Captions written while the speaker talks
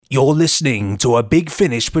You're listening to a Big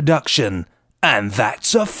Finish production, and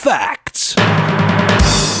that's a fact.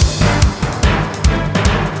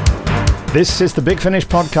 This is the Big Finish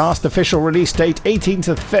podcast, official release date 18th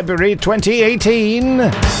of February 2018.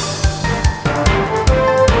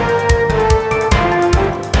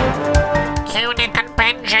 Nick and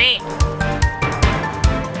Benji.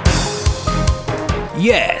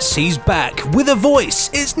 Yes, he's back with a voice.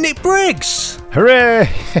 It's Nick Briggs. Hooray!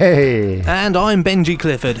 And I'm Benji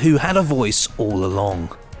Clifford, who had a voice all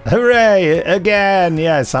along. Hooray! Again!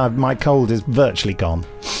 Yes, my cold is virtually gone.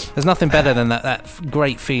 There's nothing better than that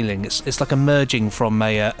great feeling. It's like emerging from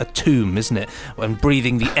a tomb, isn't it? When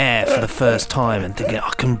breathing the air for the first time and thinking,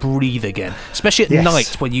 I can breathe again. Especially at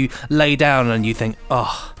night when you lay down and you think,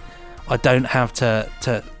 oh, I don't have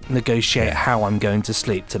to negotiate how I'm going to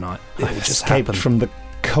sleep tonight. It will just escaped happen. from the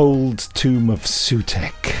cold tomb of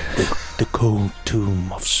Sutek. The cold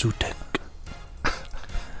tomb of Sutek.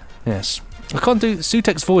 Yes. I can't do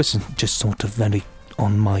Sutek's voice, just sort of very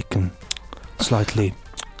on mic and slightly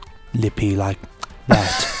lippy like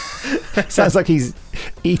that. Sounds like he's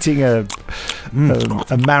eating a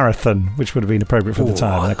marathon, which would have been appropriate for the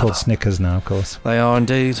time. They're called Snickers now, of course. They are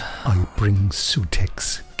indeed. I bring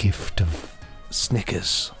Sutek's gift of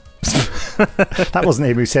Snickers. That wasn't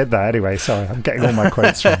him who said that anyway. Sorry, I'm getting all my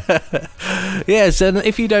quotes wrong. Yes, and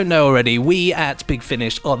if you don't know already, we at Big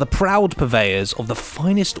Finish are the proud purveyors of the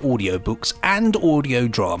finest audiobooks and audio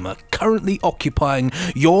drama currently occupying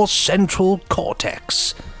your central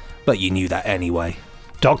cortex. But you knew that anyway.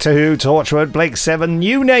 Doctor Who, Torchwood, Blake 7,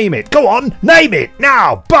 you name it. Go on, name it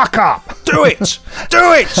now. Buck up. Do it!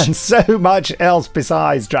 Do it! And so much else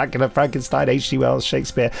besides Dracula, Frankenstein, H.G. Wells,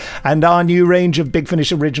 Shakespeare, and our new range of Big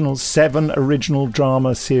Finish originals, 7 original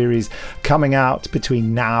drama series coming out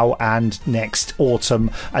between now and next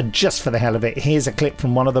autumn. And just for the hell of it, here's a clip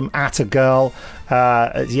from one of them, At a Girl.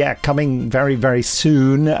 Coming very, very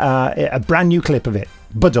soon. A brand new clip of it.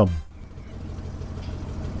 Badum.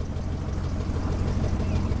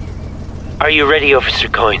 Are you ready, Officer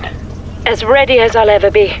Coyne? As ready as I'll ever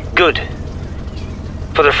be. Good.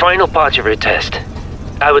 For the final part of your test,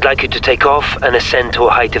 I would like you to take off and ascend to a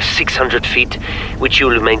height of 600 feet, which you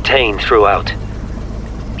will maintain throughout.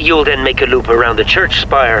 You'll then make a loop around the church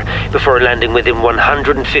spire before landing within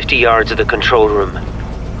 150 yards of the control room.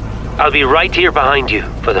 I'll be right here behind you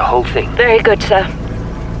for the whole thing. Very good, sir.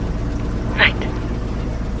 Right.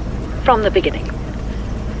 From the beginning.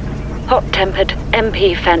 Hot-tempered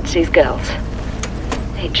MP fancies girls.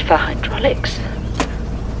 H for hydraulics.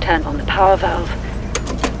 Turn on the power valve.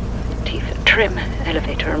 T for trim,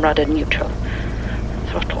 elevator and rudder neutral.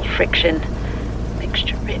 Throttle friction.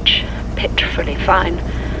 Mixture rich. Pitch fully fine.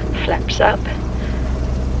 Flaps up.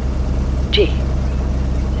 G.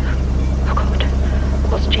 Oh God.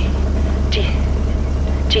 What's G?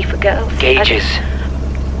 G for girls. Gauges.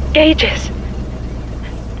 Gauges.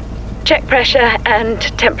 Check pressure and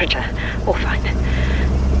temperature. All fine.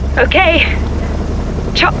 Okay.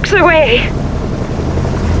 Chocks away.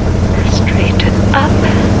 Straighten up.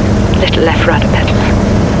 Little left rudder pedal.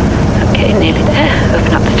 Okay, nearly there.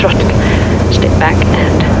 Open up the throttle. Step back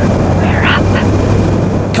and we're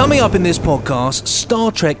up. Coming up in this podcast,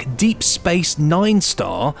 Star Trek Deep Space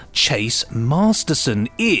Nine-star Chase Masterson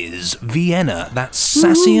is Vienna. That's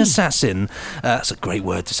sassy assassin. That's a great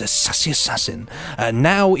word to say, sassy assassin.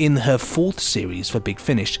 Now in her 4th series for Big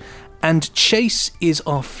Finish. And Chase is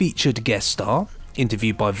our featured guest star,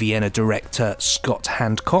 interviewed by Vienna director Scott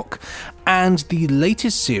Handcock. And the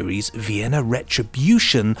latest series, Vienna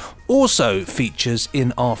Retribution, also features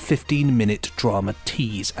in our 15-minute drama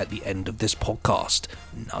tease at the end of this podcast.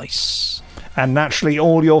 Nice. And naturally,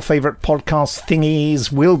 all your favourite podcast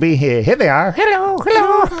thingies will be here. Here they are. Hello.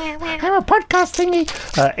 I'm a podcast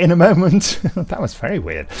thingy. In a moment, that was very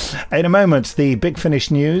weird. In a moment, the Big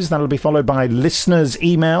Finish news. That'll be followed by listeners'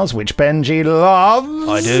 emails, which Benji loves.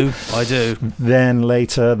 I do. Then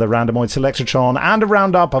later, the Randomoid Selectron and a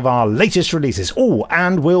roundup of our latest releases. Oh,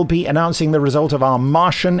 and we'll be announcing the result of our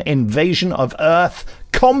Martian Invasion of Earth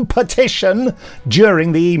competition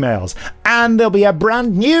during the emails. And there'll be a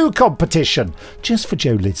brand new competition just for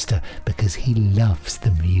Joe Lidster because he loves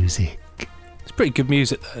the music. It's pretty good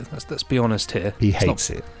music though, let's be honest here. He hates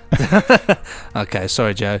it. Okay,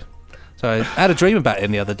 sorry Joe. So I had a dream about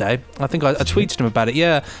him the other day. I think I tweeted him about it.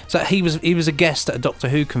 Yeah, so he was a guest at a Doctor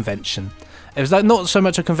Who convention. It was like not so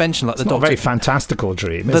much a convention like it's the not Doctor. A very fantastical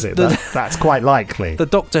dream, is it? That's quite likely. The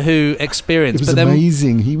Doctor Who experience. It was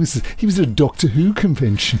amazing. He was at a Doctor Who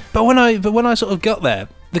convention. But when I sort of got there,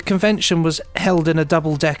 the convention was held in a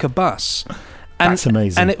double-decker bus. That's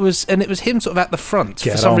amazing. And it was him sort of at the front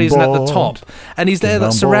Get for some on reason at board. the top, and he's there Get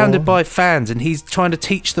on surrounded board. by fans, and he's trying to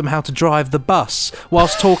teach them how to drive the bus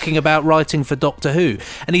whilst talking about writing for Doctor Who.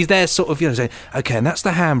 And he's there sort of saying, okay, and that's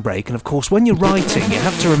the handbrake, and of course when you're writing you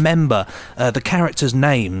have to remember the characters'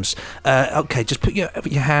 names. Okay, just put your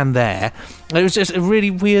hand there. It was just a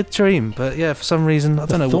really weird dream, but yeah, for some reason I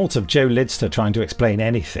don't know. The thought of Joe Lidster trying to explain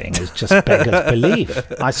anything is just beggars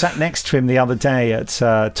belief. I sat next to him the other day at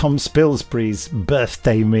Tom Spilsbury's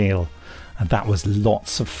birthday meal, and that was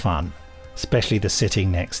lots of fun, especially the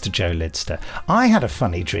sitting next to Joe Lidster. I had a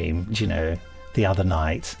funny dream, the other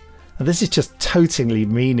night. And this is just totally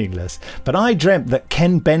meaningless, but I dreamt that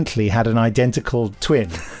Ken Bentley had an identical twin,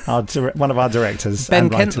 one of our directors. Ben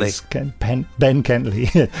and writers. Ben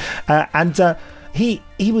Kentley. And he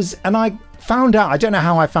was, and I found out, I don't know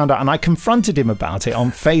how I found out, and I confronted him about it on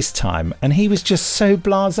FaceTime, and he was just so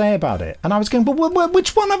blasé about it. And I was going, but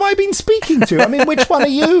which one have I been speaking to? I mean, which one are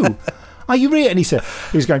you? Are you really? And he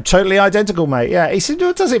was going, totally identical, mate. Yeah. He said,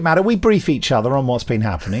 well, does it matter? We brief each other on what's been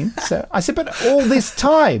happening. So I said, but all this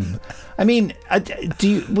time, I mean,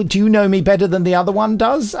 do you know me better than the other one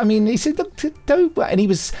does? I mean, he said, don't. And he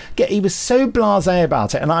was so blasé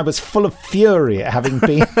about it, and I was full of fury at having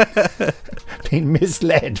been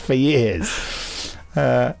misled for year.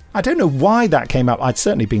 I don't know why that came up. I'd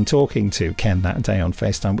certainly been talking to Ken that day on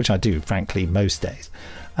FaceTime, which I do, frankly, most days.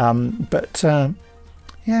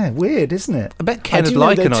 Yeah, weird, isn't it? I bet Ken would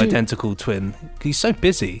like an identical twin. He's so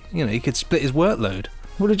busy, he could split his workload.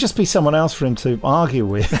 Would it just be someone else for him to argue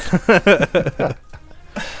with?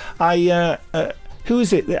 Who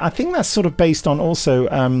is it? I think that's sort of based on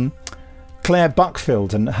also Claire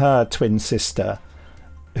Buckfield and her twin sister,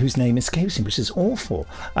 whose name escapes me, which is awful.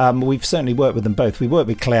 We've certainly worked with them both. We worked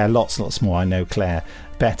with Claire lots more. I know Claire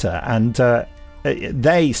better. And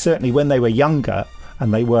they certainly, when they were younger,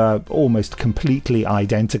 and they were almost completely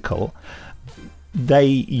identical, they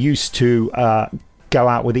used to go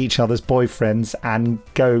out with each other's boyfriends and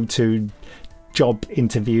go to job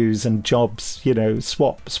interviews and jobs,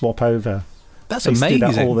 swap over. That's they amazing. They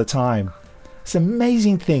do that all the time. It's an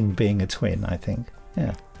amazing thing being a twin, I think.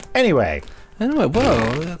 Yeah. Anyway,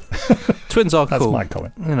 well, twins are that's cool. my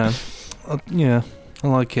comment. Yeah, I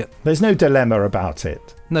like it. There's no dilemma about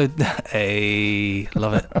it. No, hey,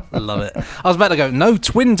 love it. I was about to go, no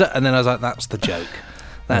twin, and then I was like, that's the joke.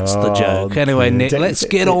 That's the joke. Anyway, Nick, let's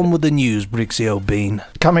get on with the news, Brixie O'Bean.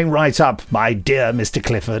 Coming right up, my dear Mr.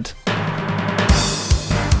 Clifford.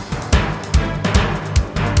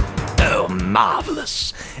 Oh,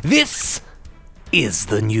 marvellous. This is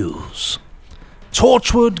the news.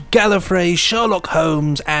 Torchwood, Gallifrey, Sherlock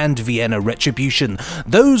Holmes, and Vienna Retribution.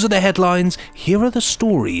 Those are the headlines. Here are the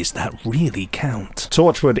stories that really count.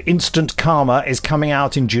 Torchwood Instant Karma is coming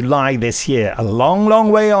out in July this year. A long,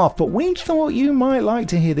 long way off, but we thought you might like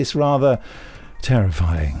to hear this rather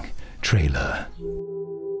terrifying trailer.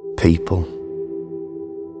 People.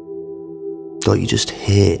 Don't you just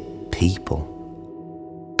hate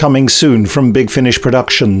people? Coming soon from Big Finish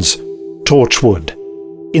Productions. Torchwood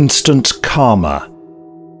Instant Karma.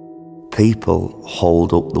 People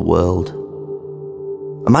hold up the world.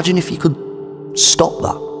 Imagine if you could stop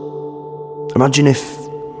that. Imagine if,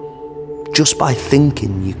 just by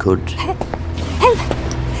thinking, you could... Help!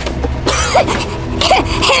 Help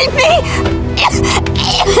me!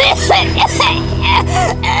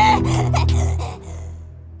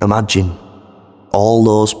 Imagine all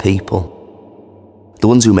those people, the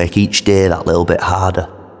ones who make each day that little bit harder,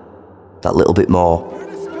 that little bit more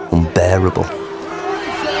unbearable.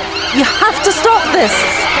 You have to stop this!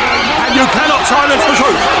 And you cannot silence the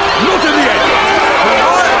truth! Not in the end!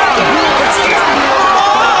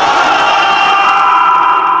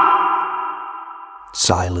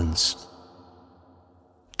 Silence.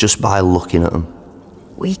 Just by looking at them.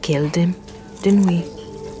 We killed him, didn't we?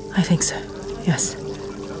 I think so, yes.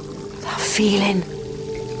 That feeling.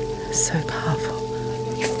 So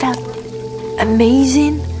powerful. You felt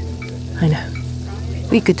amazing. I know.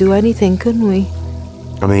 We could do anything, couldn't we?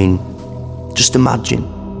 I mean, just imagine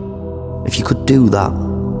if you could do that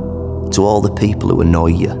to all the people who annoy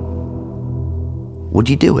you. Would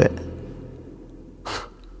you do it? Of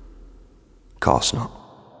course not.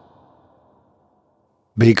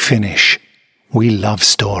 Big Finish. We love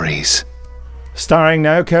stories. Starring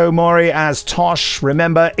Naoko Mori as Tosh.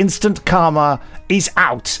 Remember, Instant Karma is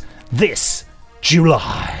out this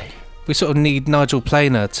July. We sort of need Nigel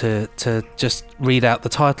Planer to just read out the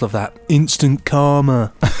title of that. Instant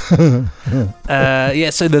Karma.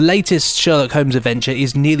 So the latest Sherlock Holmes adventure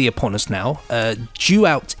is nearly upon us now. Due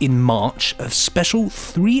out in March, a special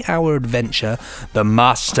 3-hour adventure, The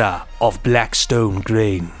Master of Blackstone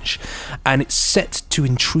Grange. And it's set to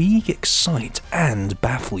intrigue, excite, and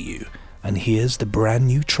baffle you. And here's the brand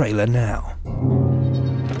new trailer now.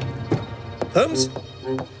 Holmes?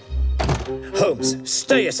 Holmes,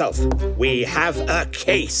 stir yourself. We have a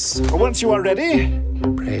case. Once you are ready,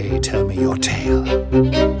 pray tell me your tale.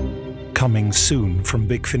 Coming soon from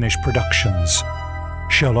Big Finish Productions,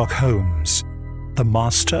 Sherlock Holmes, The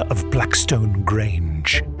Master of Blackstone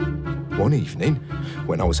Grange. One evening,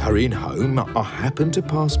 when I was hurrying home, I happened to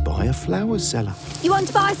pass by a flower seller. You want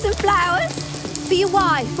to buy some flowers? For your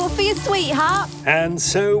wife or for your sweetheart? And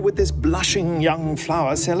so, with this blushing young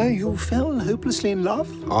flower seller, you fell hopelessly in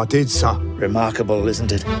love? I did, sir. Remarkable,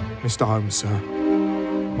 isn't it? Mr. Holmes, sir,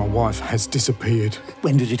 my wife has disappeared.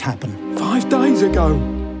 When did it happen? 5 days ago.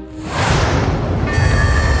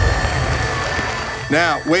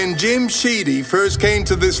 Now, when Jim Sheedy first came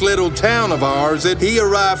to this little town of ours, he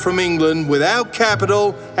arrived from England without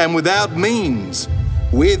capital and without means.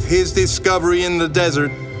 With his discovery in the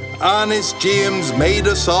desert, honest Jim's made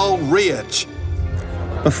us all rich.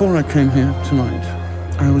 Before I came here tonight,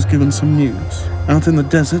 I was given some news. Out in the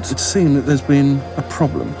desert, it seemed that there's been a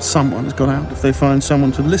problem. Someone has got out. If they find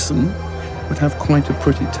someone to listen, would have quite a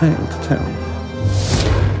pretty tale to tell.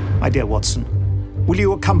 My dear Watson, will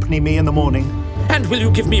you accompany me in the morning? And will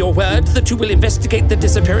you give me your word that you will investigate the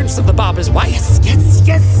disappearance of the barber's wife? Yes,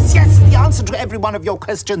 yes, yes. The answer to every one of your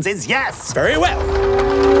questions is yes. Very well.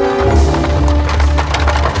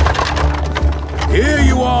 Here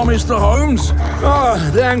you are, Mr. Holmes.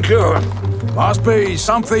 Thank you. Must be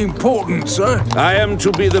something important, sir. I am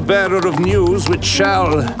to be the bearer of news which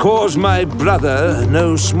shall cause my brother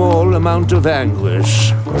no small amount of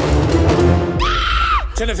anguish.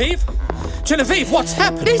 Genevieve? Genevieve, what's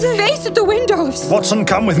happened? There's a vase at the windows. Watson,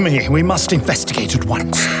 come with me. We must investigate at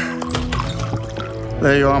once.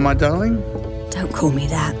 There you are, my darling. Don't call me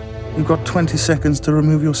that. You've got 20 seconds to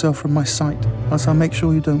remove yourself from my sight, else I'll make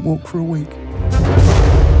sure you don't walk for a week.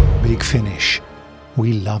 Big Finish.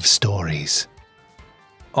 We love stories.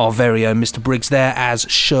 Our very own Mr. Briggs there as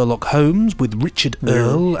Sherlock Holmes, with Richard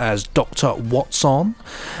Earle as Dr. Watson.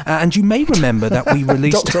 And you may remember that we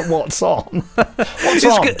released... Dr. Watson? What's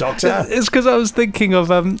on, Doctor? It's because I was thinking of...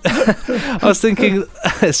 oh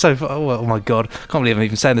my God, can't believe I'm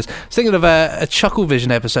even saying this. I was thinking of a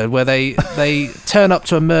Chucklevision episode where they turn up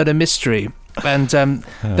to a murder mystery. And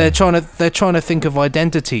they're trying to think of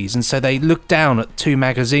identities, and so they look down at 2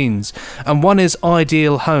 magazines, and one is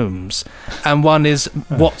Ideal Holmes, and one is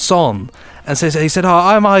What's On. And so he said,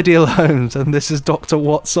 I'm Ideal Holmes, and this is Dr.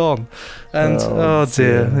 Watson. And oh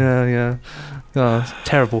dear, yeah. Oh, it's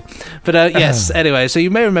terrible. But yes, anyway, so you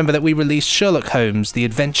may remember that we released Sherlock Holmes, The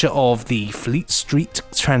Adventure of the Fleet Street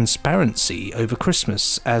Transparency over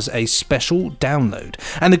Christmas as a special download.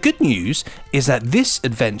 And the good news is that this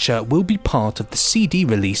adventure will be part of the CD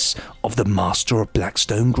release of The Master of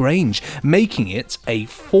Blackstone Grange, making it a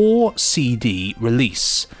 4 CD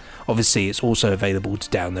release. Obviously, it's also available to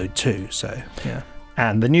download too, so yeah.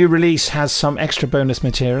 And the new release has some extra bonus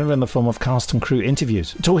material in the form of cast and crew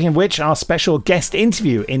interviews. Talking of which, our special guest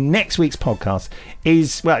interview in next week's podcast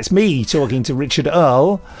is, well, it's me talking to Richard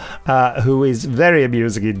Earle, who is very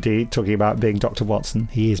amusing indeed, talking about being Dr. Watson.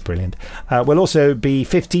 He is brilliant. We'll also be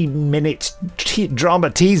 15-minute drama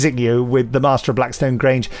teasing you with The Master of Blackstone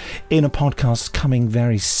Grange in a podcast coming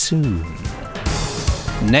very soon.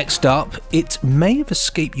 Next up, it may have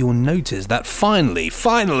escaped your notice that finally,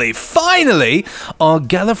 our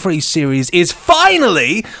Gallifrey series is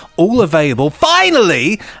finally all available,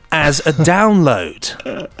 as a download.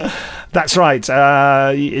 That's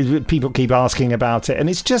right. People keep asking about it, and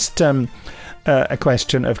it's just a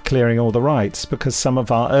question of clearing all the rights, because some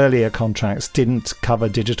of our earlier contracts didn't cover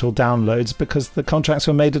digital downloads because the contracts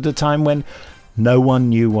were made at a time when no one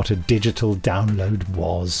knew what a digital download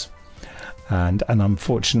was. And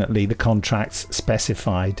unfortunately, the contracts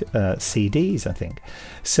specified CDs, I think.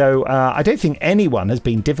 So I don't think anyone has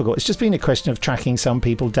been difficult. It's just been a question of tracking some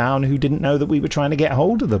people down who didn't know that we were trying to get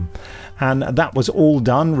hold of them. And that was all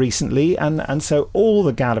done recently. And so all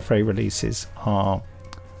the Gallifrey releases are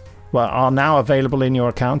now available in your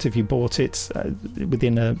account if you bought it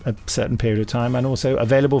within a certain period of time, and also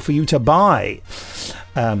available for you to buy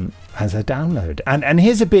as a download. And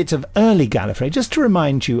here's a bit of early Gallifrey, just to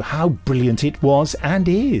remind you how brilliant it was and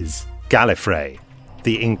is. Gallifrey,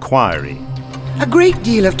 The Inquiry. A great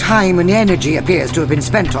deal of time and energy appears to have been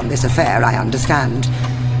spent on this affair, I understand.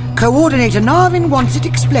 Coordinator Narvin wants it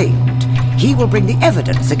explained. He will bring the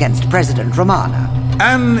evidence against President Romana.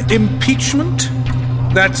 An impeachment?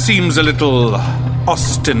 That seems a little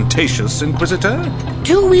ostentatious, Inquisitor.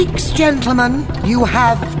 2 weeks, gentlemen. You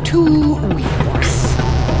have 2 weeks.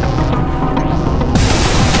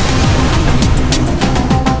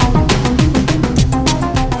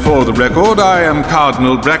 For the record, I am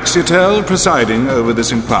Cardinal Braxiatel, presiding over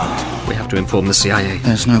this inquiry. We have to inform the CIA.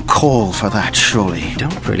 There's no call for that, surely. We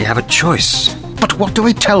don't really have a choice. But what do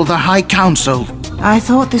we tell the High Council? I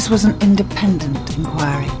thought this was an independent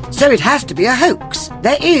inquiry. So it has to be a hoax.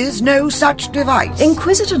 There is no such device.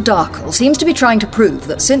 Inquisitor Darkle seems to be trying to prove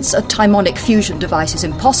that since a timonic fusion device is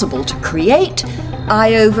impossible to create,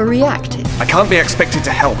 I overreacted. I can't be expected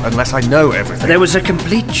to help unless I know everything. There was a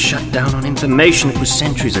complete shutdown on information. It was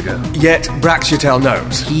centuries ago. Yet Braxiatel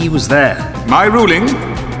knows. He was there. My ruling,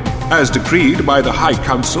 as decreed by the High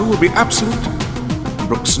Council, will be absolute.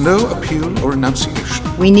 Brooks no appeal or enunciation.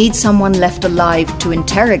 We need someone left alive to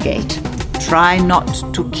interrogate. Try not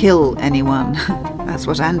to kill anyone. That's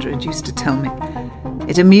what Andred used to tell me.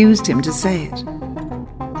 It amused him to say it.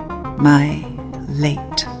 My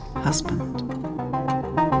late husband.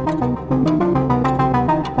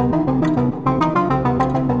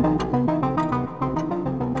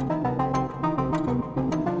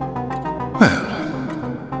 Well,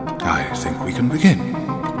 I think we can begin.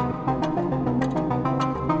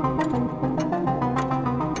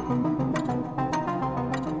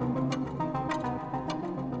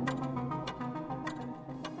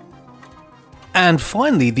 And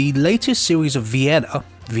finally, the latest series of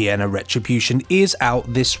Vienna Retribution, is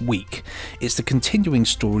out this week. It's the continuing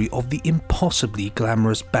story of the impossibly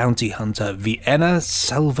glamorous bounty hunter Vienna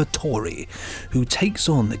Salvatore, who takes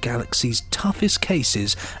on the galaxy's toughest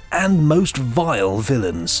cases and most vile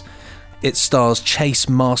villains. It stars Chase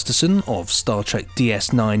Masterson of Star Trek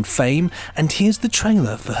DS9 fame, and here's the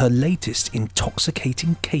trailer for her latest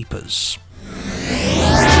intoxicating capers.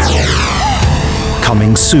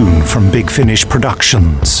 Coming soon from Big Finish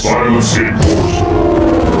Productions. Silence in court.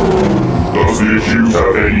 Does the accused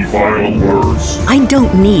have any final words? I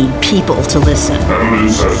don't need people to listen.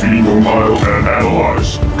 Evidence has been compiled and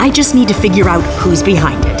analyzed. I just need to figure out who's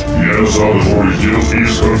behind it. Vienna Salvatore's guilt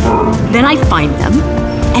is confirmed. Then I find them,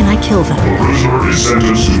 and I kill them. The prisoner is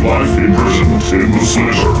sentenced to life imprisonment in the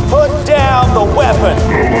Splitter. Put down the weapon!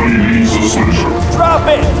 Nobody leaves the Splitter. Drop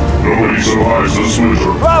it! Nobody survives the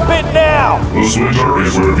Splitter. Drop it now! The Splitter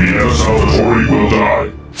is where Vienna Salvatore will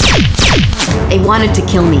die. They wanted to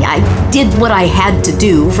kill me. I did what I had to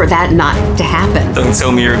do for that not to happen. Don't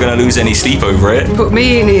tell me you're gonna lose any sleep over it. Put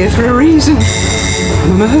me in here for a reason.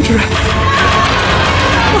 I'm a murderer.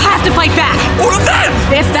 We'll have to fight back. All of them!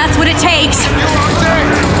 If that's what it takes.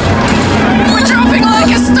 We're dropping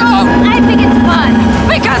like a stone. I think it's fun.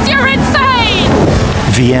 Because you're insane!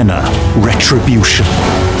 Vienna Retribution.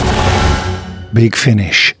 Big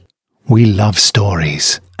Finish. We love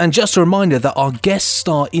stories. And just a reminder that our guest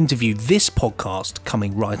star interview this podcast,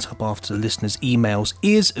 coming right up after the listeners' emails,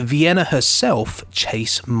 is Vienna herself,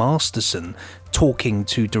 Chase Masterson, talking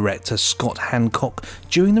to director Scott Hancock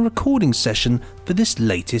during the recording session for this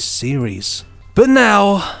latest series. But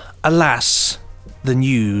now, alas, the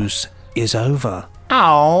news is over.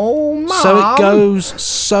 Oh, Mom. So it goes,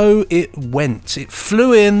 so it went. It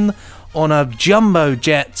flew in on a jumbo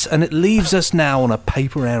jet, and it leaves us now on a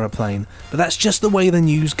paper aeroplane. But that's just the way the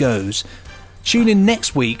news goes. Tune in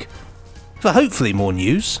next week for hopefully more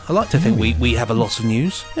news. I like to think we have a lot of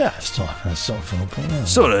news. Yeah, it's sort of, Sort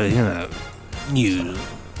of, news.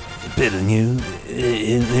 A bit of news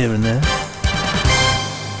here and there.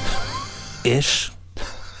 Ish.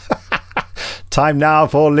 Time now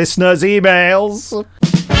for listeners' emails.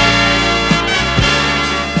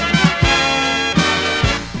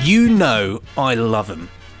 You know I love them.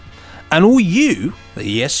 And all you,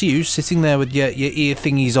 yes you, sitting there with your ear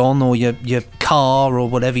thingies on, or your car, or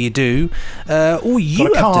whatever you do, all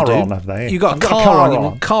you have to do... on, have they? You got a car on,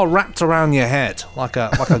 your car wrapped around your head, like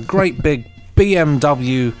a great big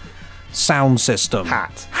BMW sound system.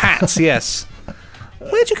 Hat, yes.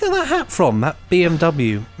 Where'd you get that hat from? That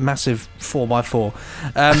BMW massive 4x4.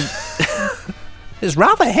 It's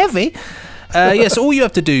rather heavy. Yes, all you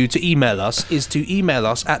have to do to email us is to email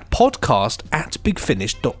us at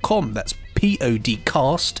podcast@bigfinish.com. That's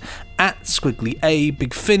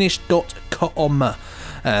podcast@bigfinish.com.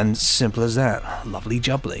 And simple as that. Lovely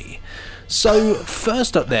jubbly. So,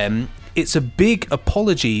 first up then, it's a big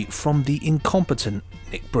apology from the incompetent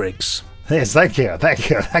Nick Briggs. Yes, thank you, ladies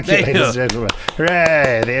and gentlemen.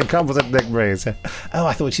 Hooray, the incompetent Nick Bruce. Oh,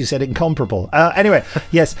 I thought you said incomparable. Anyway,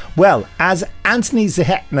 yes, well, as Anthony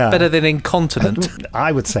Zehetner... Better than incontinent.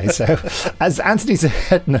 I would say so. As Anthony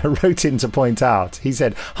Zehetner wrote in to point out, he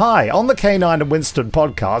said, "Hi, on the K9 and Winston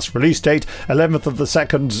podcast, release date 11th of the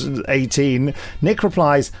 2nd, 18, Nick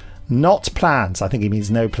replies, not plans." I think he means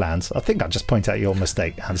no plans. I think I'll just point out your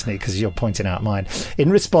mistake, Anthony, because you're pointing out mine. In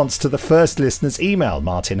response to the first listener's email,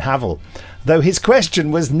 Martin Havel. Though his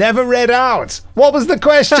question was never read out. What was the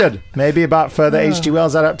question? Maybe about further H.G.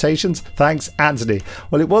 Wells adaptations? Thanks, Anthony.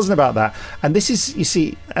 Well, it wasn't about that. And this is, you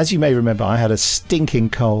see, as you may remember, I had a stinking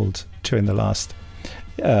cold during the last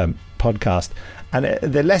podcast. And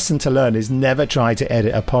the lesson to learn is never try to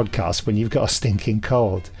edit a podcast when you've got a stinking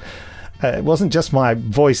cold. It wasn't just my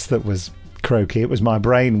voice that was croaky, it was my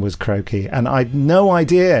brain was croaky. And I had no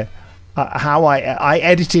idea how I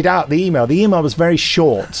edited out the email. The email was very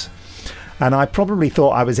short. And I probably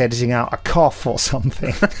thought I was editing out a cough or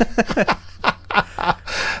something.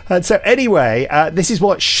 And so anyway, this is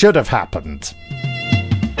what should have happened.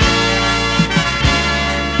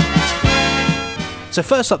 So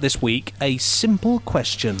first up this week, a simple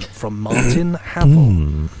question from Martin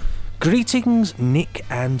Havel. Greetings, Nick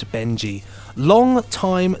and Benji.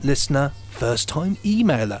 Long-time listener, first-time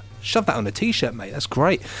emailer. Shove that on a t-shirt, mate. That's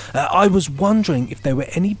great. I was wondering if there were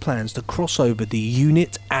any plans to cross over the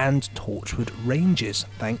Unit and Torchwood ranges.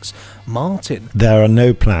 Thanks, Martin. There are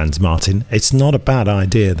no plans, Martin. It's not a bad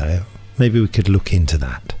idea, though. Maybe we could look into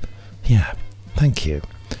that. Yeah, thank you.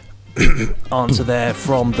 Answer there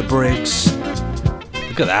from the Briggs.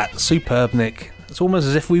 Look at that. Superb, Nick. It's almost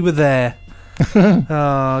as if we were there.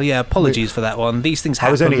 Yeah, apologies for that one. These things happen.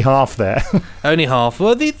 I was only half there. Only half.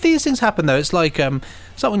 Well, these things happen though. It's like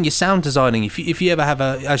when you're sound designing. If you ever have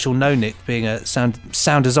as you'll know, Nick, being a sound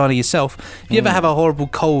designer yourself, if you ever have a horrible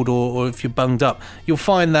cold or if you're bunged up, you'll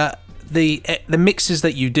find that the mixes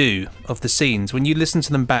that you do of the scenes, when you listen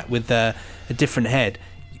to them back with a different head,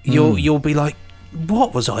 you'll be like,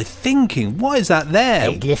 what was I thinking? Why is that there? I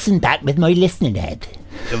listen back with my listening head.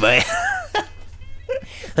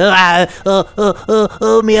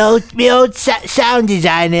 Me old sound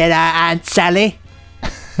designer, Aunt Sally.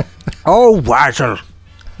 Oh, Wazzle.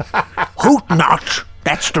 Hoot not.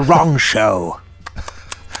 That's the wrong show.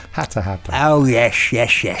 Had to happen. Oh, yes.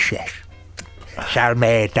 Salme,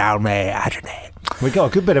 I don't know. We got a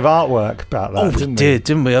good bit of artwork about that,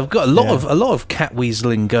 didn't we? I've got a lot of cat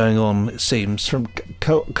weaseling going on, it seems. From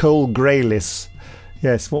Cole Graylis.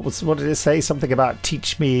 Yes, what did it say? Something about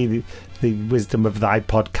teach me the wisdom of thy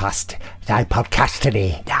podcast. Thy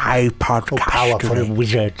podcastery. Thy podcastery. Oh, powerful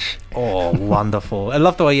wizards. Oh, wonderful. I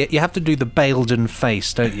love the way you have to do the Baildon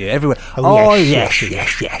face, don't you? Everywhere. Oh, yes.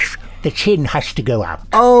 The chin has to go out.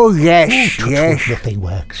 Oh, yes. Nothing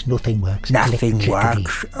works. Nothing works.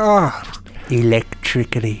 Oh,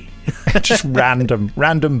 electrically. Just random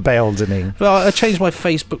Baildoning. Well, I changed my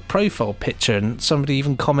Facebook profile picture and somebody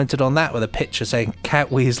even commented on that with a picture saying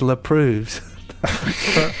Cat Weasel approves.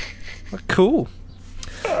 Cool.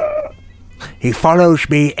 He follows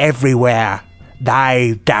me everywhere,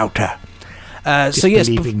 thy doubter.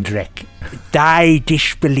 Disbelieving Dreg. Thy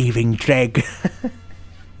disbelieving Dreg.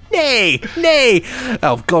 Nay.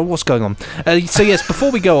 Oh, God, what's going on? So, yes,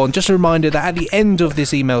 before we go on, just a reminder that at the end of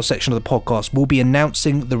this email section of the podcast, we'll be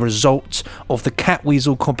announcing the result of the Cat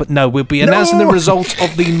Weasel we'll be announcing the result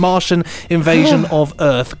of the Martian Invasion of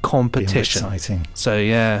Earth competition. Exciting. So,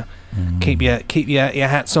 yeah, keep your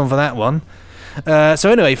hats on for that one.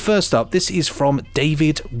 So, anyway, first up, this is from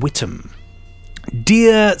David Whittam.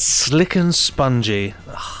 Dear Slick and Spongy.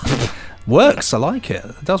 Works, I like it.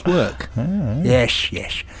 It does work.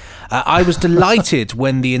 Yes. I was delighted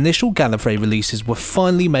when the initial Gallifrey releases were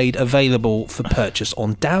finally made available for purchase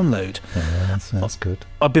on download. That's good.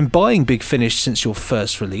 I've been buying Big Finish since your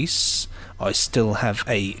first release. I still have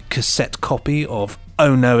a cassette copy of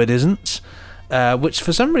Oh No It Isn't, which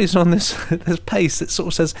for some reason on this page it sort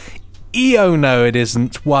of says Oh No It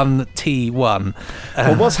Isn't 1T1.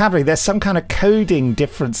 Well, what's happening? There's some kind of coding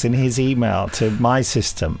difference in his email to my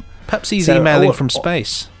system. Perhaps he's emailing from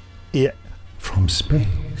space. Yeah, from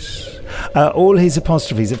space. All his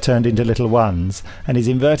apostrophes have turned into little ones, and his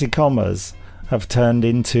inverted commas have turned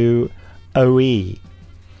into OE.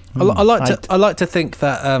 I like to think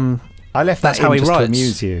that I left that's that how in he just writes. to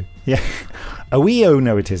amuse you. Yeah, OE. Oh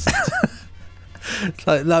no, it isn't. It's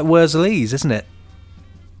like Wurzelese, isn't it?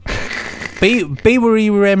 Be where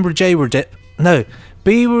you remember J were dip. No,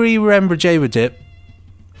 be where you remember J were dip.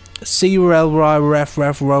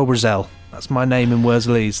 C-R-L-R-F-Ref-Roberzel. That's my name in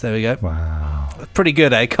Wurzelese. There we go. Wow. Pretty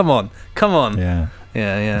good, eh? Come on. Yeah.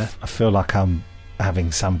 I feel like I'm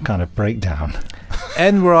having some kind of breakdown.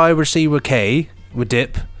 N were I were C were K were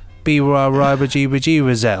dip. B were I were G were G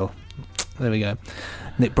were Zell. There we go.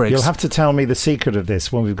 Nick Briggs. You'll have to tell me the secret of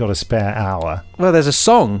this when we've got a spare hour. Well, there's a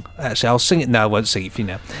song. Actually, I'll sing it now. I won't sing it for you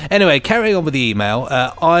now. Anyway, carrying on with the email.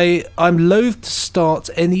 I'm loath to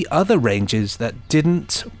start any other ranges that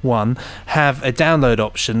didn't, one, have a download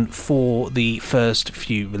option for the first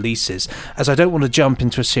few releases, as I don't want to jump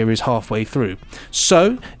into a series halfway through.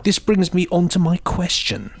 So, this brings me on to my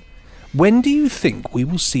question. When do you think we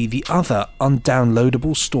will see the other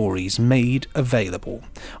undownloadable stories made available?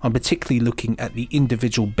 I'm particularly looking at the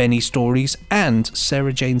individual Benny stories and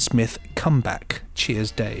Sarah Jane Smith comeback.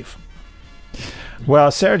 Cheers, Dave.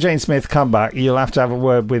 Well, Sarah Jane Smith comeback, you'll have to have a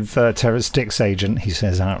word with Terror Sticks agent, he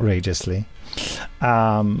says outrageously,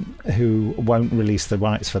 who won't release the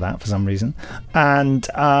rights for that for some reason. And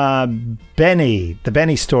Benny, the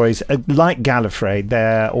Benny stories, like Gallifrey,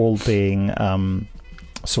 they're all being...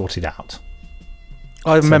 sorted out.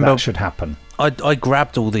 I remember that should happen. I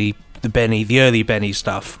grabbed all the early Benny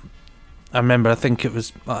stuff. I remember, I think it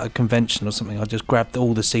was at a convention or something. I just grabbed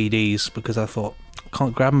all the CDs because I thought, I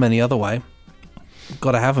can't grab them any other way.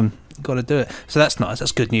 Got to have them. Got to do it. So that's nice.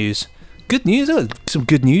 That's good news. Good news. Some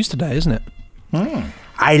good news today, isn't it?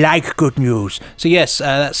 I like good news. So yes,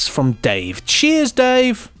 that's from Dave. Cheers,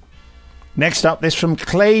 Dave. Next up, this from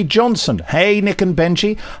Clay Johnson. Hey, Nick and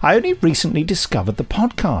Benji. I only recently discovered the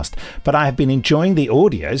podcast, but I have been enjoying the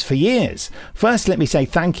audios for years. First, let me say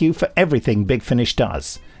thank you for everything Big Finish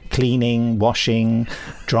does. Cleaning, washing,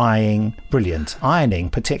 drying, brilliant.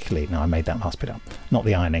 Ironing, particularly. No, I made that last bit up. Not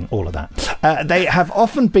the ironing, all of that. They have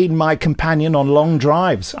often been my companion on long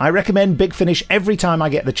drives. I recommend Big Finish every time I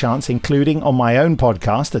get the chance, including on my own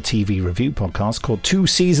podcast, a TV review podcast called 2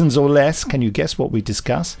 Seasons or Less. Can you guess what we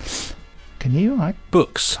discuss? Can you?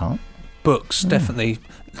 Books. Books, definitely.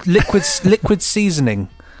 Liquid seasoning.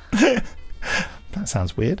 That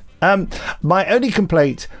sounds weird. My only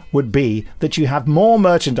complaint would be that you have more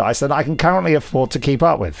merchandise than I can currently afford to keep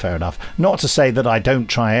up with. Fair enough. Not to say that I don't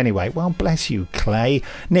try anyway. Well, bless you, Clay.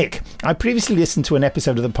 Nick, I previously listened to an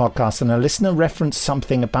episode of the podcast and a listener referenced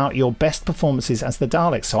something about your best performances as the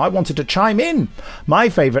Daleks, so I wanted to chime in. My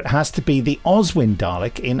favourite has to be the Oswin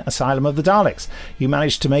Dalek in Asylum of the Daleks. You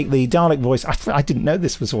managed to make the Dalek voice... I didn't know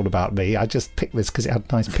this was all about me. I just picked this because it had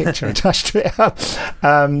a nice picture attached to it.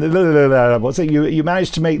 So you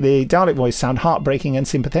managed to make the Dalek voice sound heartbreaking and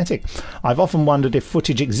sympathetic. I've often wondered if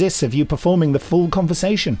footage exists of you performing the full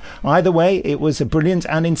conversation. Either way, it was a brilliant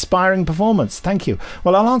and inspiring performance. Thank you.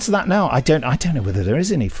 Well, I'll answer that now. I don't know whether there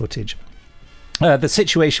is any footage. The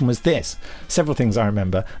situation was this. Several things I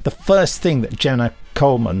remember. The first thing that Jenna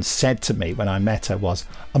Coleman said to me when I met her was,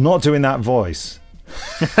 "I'm not doing that voice."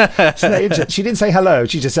 She didn't say hello.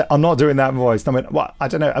 She just said, "I'm not doing that voice." And I went, "What?" I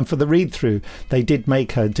don't know. And for the read through, they did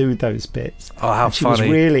make her do those bits. Oh, how and she funny! Was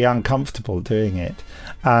really uncomfortable doing it.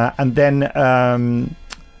 And then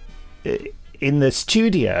in the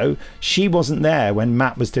studio, she wasn't there when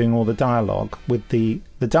Matt was doing all the dialogue with the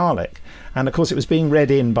Dalek. And of course, it was being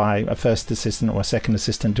read in by a first assistant or a second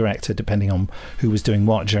assistant director, depending on who was doing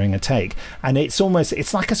what during a take. And it's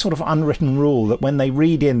like a sort of unwritten rule that when they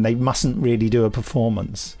read in, they mustn't really do a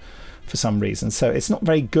performance for some reason. So it's not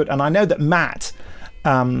very good. And I know that Matt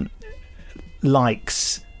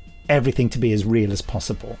likes everything to be as real as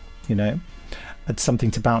possible, you know. It's something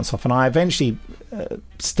to bounce off. And I eventually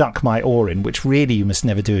stuck my oar in, which really you must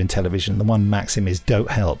never do in television. The one maxim is don't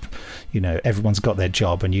help. You know, everyone's got their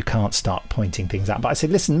job and you can't start pointing things out. But I said,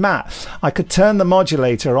 listen, Matt, I could turn the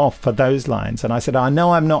modulator off for those lines. And I said, I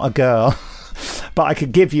know I'm not a girl, but I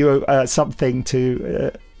could give you something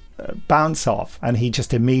to bounce off. And he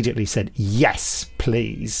just immediately said, yes,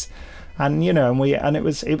 please. And, you know, and it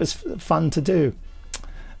was fun to do.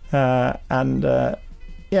 Yeah,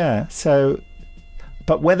 so...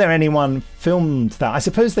 But whether anyone filmed that, I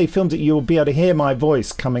suppose they filmed it. You'll be able to hear my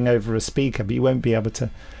voice coming over a speaker, but you won't be able to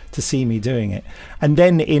see me doing it. And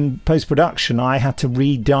then in post-production, I had to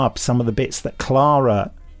redub some of the bits that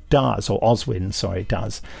Clara does, or Oswin, sorry,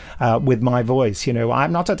 does, with my voice. You know,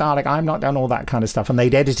 I'm not a Dalek, I'm not done all that kind of stuff. And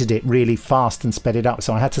they'd edited it really fast and sped it up.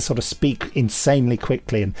 So I had to sort of speak insanely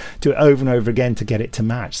quickly and do it over and over again to get it to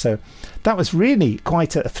match. So that was really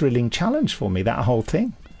quite a thrilling challenge for me, that whole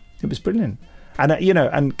thing. It was brilliant. And, you know,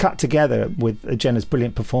 and cut together with Jenna's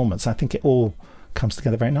brilliant performance, I think it all comes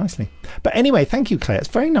together very nicely. But anyway, thank you, Claire. It's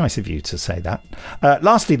very nice of you to say that.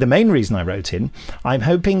 Lastly, the main reason I wrote in, I'm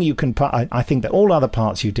hoping you can... I think that all other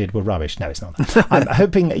parts you did were rubbish. No, it's not that. I'm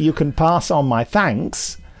hoping that you can pass on my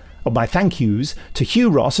thanks or my thank yous to Hugh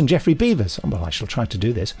Ross and Geoffrey Beevers. Oh, well, I shall try to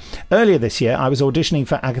do this. Earlier this year, I was auditioning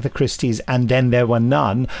for Agatha Christie's And Then There Were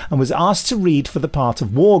None and was asked to read for the part of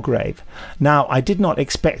Wargrave. Now, I did not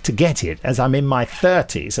expect to get it, as I'm in my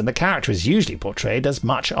 30s and the character is usually portrayed as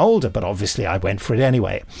much older, but obviously I went for it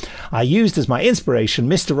anyway. I used as my inspiration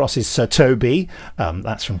Mr. Ross's Sir Toby,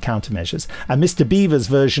 that's from Countermeasures, and Mr. Beevers'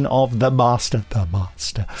 version of The Master.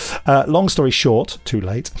 Long story short, too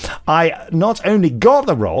late, I not only got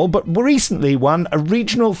the role, but recently won a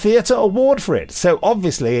regional theatre award for it. So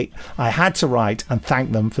obviously I had to write and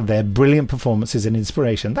thank them for their brilliant performances and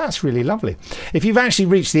inspiration. That's really lovely. If you've actually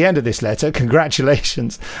reached the end of this letter,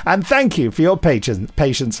 congratulations, and thank you for your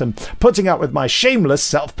patience and putting up with my shameless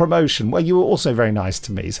self-promotion. Well, you were also very nice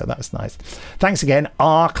to me, so that's nice. Thanks again,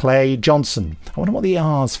 R. Clay Johnson. I wonder what the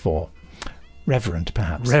R's for. Reverend,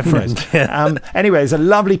 perhaps. Reverend. Anyway, there's a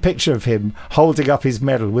lovely picture of him holding up his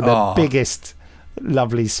medal with the biggest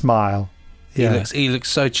lovely smile. He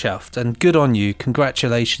looks so chuffed, and good on you.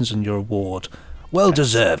 Congratulations on your award. Well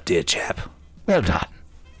deserved, dear chap. Well done.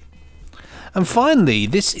 And finally,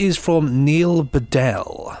 this is from Neil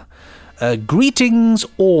Bedell. Greetings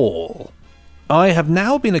all. I have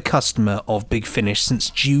now been a customer of Big Finish since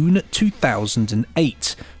June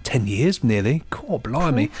 2008. 10 years, nearly. God,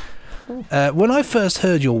 blimey. When I first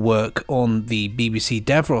heard your work on the BBC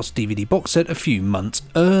Davros DVD box set a few months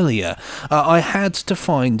earlier, I had to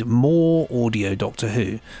find more audio Doctor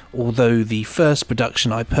Who, although the first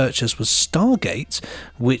production I purchased was Stargate,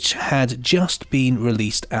 which had just been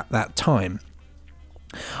released at that time.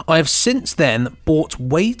 I have since then bought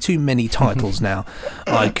way too many titles now.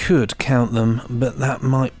 I could count them, but that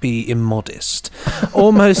might be immodest.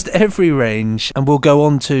 Almost every range, and will go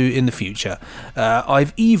on to in the future.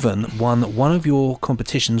 I've even won one of your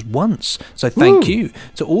competitions once, so thank you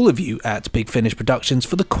to all of you at Big Finish Productions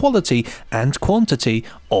for the quality and quantity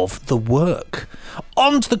of the work.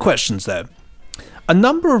 On to the questions though. A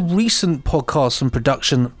number of recent podcasts and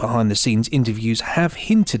production behind-the-scenes interviews have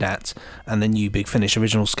hinted at, and the new Big Finish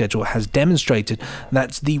original schedule has demonstrated,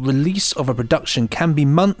 that the release of a production can be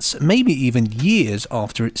months, maybe even years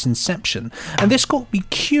after its inception. And this got me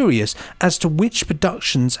curious as to which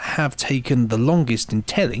productions have taken the longest in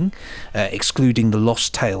telling, excluding The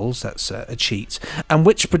Lost Tales, that's a cheat, and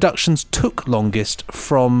which productions took longest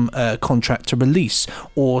from contract to release,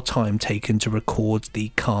 or time taken to record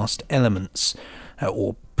the cast elements.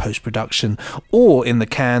 Or post-production, or in the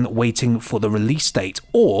can waiting for the release date,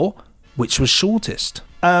 or which was shortest?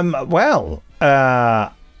 I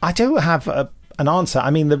do have an answer.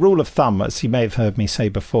 I mean, the rule of thumb, as you may have heard me say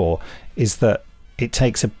before, is that it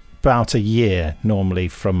takes about a year normally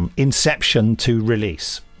from inception to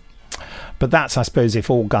release. But that's, I suppose, if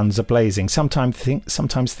all guns are blazing. Sometimes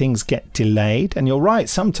things get delayed, and you're right,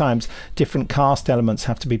 sometimes different cast elements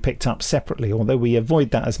have to be picked up separately, although we avoid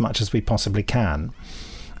that as much as we possibly can.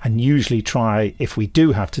 And usually try, if we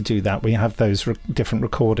do have to do that, we have those different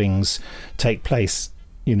recordings take place,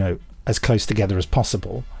 as close together as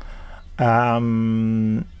possible.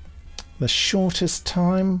 The shortest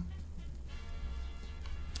time?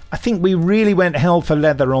 I think we really went hell for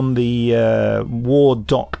leather on the War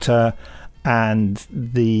Doctor and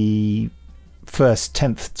the first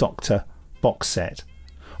 10th Doctor box set.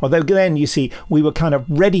 Although then, you see, we were kind of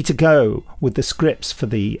ready to go with the scripts for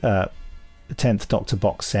the 10th Doctor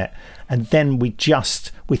box set, and then we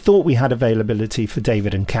thought we had availability for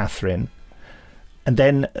David and Catherine, and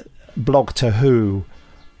then Blog to Who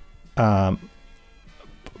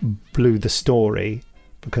blew the story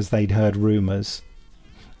because they'd heard rumours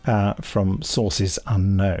from sources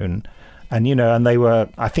unknown. And, and they were,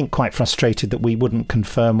 I think, quite frustrated that we wouldn't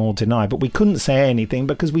confirm or deny. But we couldn't say anything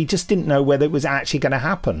because we just didn't know whether it was actually going to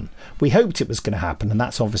happen. We hoped it was going to happen. And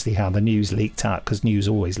that's obviously how the news leaked out, because news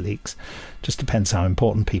always leaks. Just depends how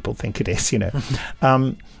important people think it is, so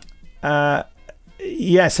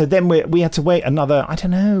then we had to wait another, I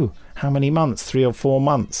don't know, how many months, 3 or 4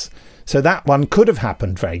 months. So that one could have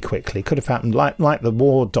happened very quickly. Could have happened like the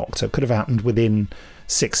War Doctor. Could have happened within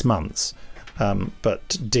 6 months,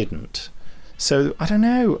 but didn't. So I don't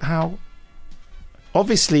know how.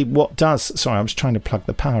 Obviously, what does... Sorry, I was trying to plug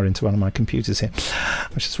the power into one of my computers here,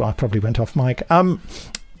 which is why I probably went off mic.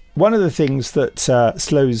 One of the things that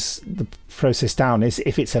slows the process down is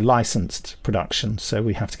if it's a licensed production. So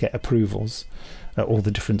we have to get approvals at all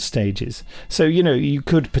the different stages. So, you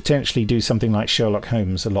could potentially do something like Sherlock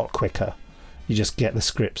Holmes a lot quicker. You just get the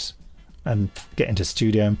scripts and get into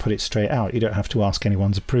studio and put it straight out. You don't have to ask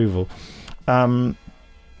anyone's approval.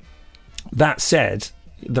 That said,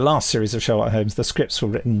 the last series of Sherlock Holmes, the scripts were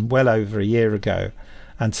written well over a year ago,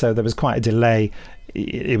 and so there was quite a delay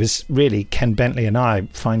it was really Ken Bentley and I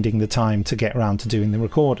finding the time to get around to doing the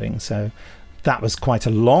recording. So that was quite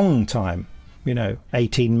a long time,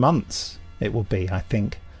 18 months it will be, I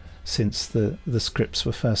think, since the scripts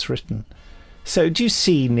were first written. So do you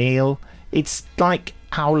see, Neil, it's like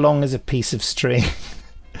how long is a piece of string?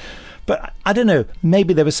 But I don't know,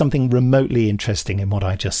 maybe there was something remotely interesting in what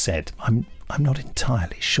I just said. I'm not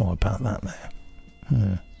entirely sure about that,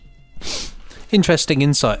 though. Interesting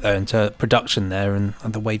insight, though, into production there and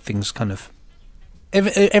the way things kind of...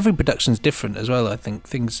 Every production's different as well, I think.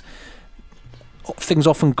 Things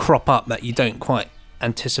often crop up that you don't quite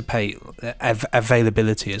anticipate.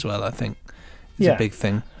 Availability as well, I think, is a big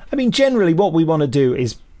thing. I mean, generally what we want to do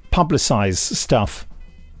is publicise stuff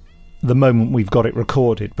the moment we've got it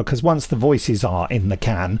recorded, because once the voices are in the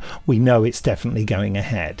can, we know it's definitely going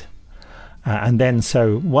ahead. And then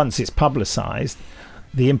so once it's publicised,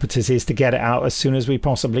 the impetus is to get it out as soon as we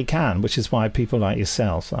possibly can, which is why people like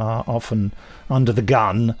yourself are often under the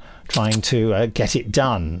gun trying to get it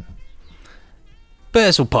done. But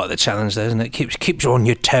it's all part of the challenge, though, isn't it? Keeps you on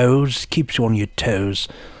your toes.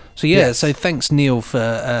 So yes. So thanks, Neil,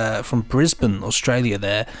 for from Brisbane, Australia,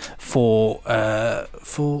 there for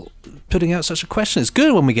putting out such a question. It's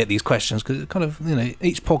good when we get these questions because it kind of,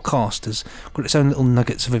 each podcast has got its own little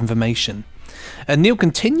nuggets of information. And Neil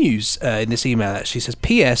continues in this email. Actually says,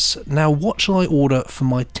 "P.S. Now, what shall I order for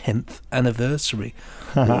my 10th anniversary?"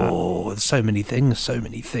 Oh, so many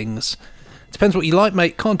things. Depends what you like,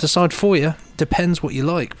 mate. Can't decide for you. Depends what you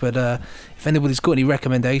like. But if anybody's got any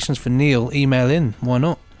recommendations for Neil, email in. Why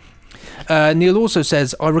not? Neil also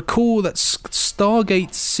says, "I recall that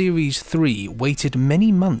Stargate Series 3 waited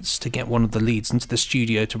many months to get one of the leads into the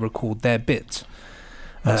studio to record their bit."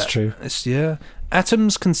 That's true.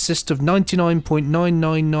 Atoms consist of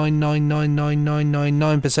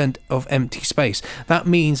 99.999999999% of empty space. That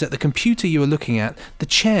means that the computer you are looking at, the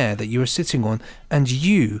chair that you are sitting on, and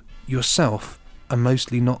you yourself are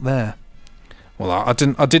mostly not there. Well, I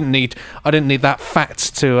didn't need that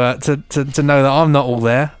fact to know that I'm not all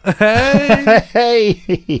there.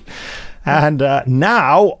 Hey. And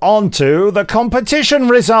now on to the competition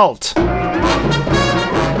result.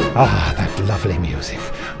 That lovely music.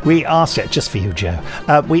 We asked it, just for you, Joe.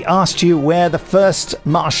 We asked you where the first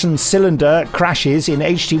Martian cylinder crashes in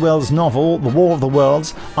H.G. Wells' novel, The War of the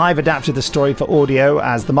Worlds. I've adapted the story for audio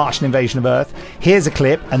as The Martian Invasion of Earth. Here's a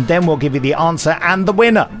clip, and then we'll give you the answer and the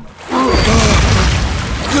winner.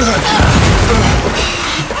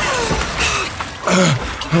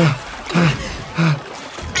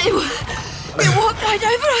 It walked right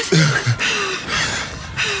over us.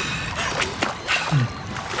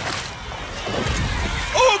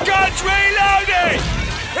 All guns reloaded!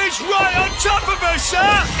 It's right on top of us, sir!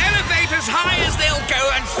 Elevators high as they'll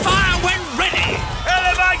go and fire when ready!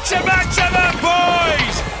 Elevator maximum,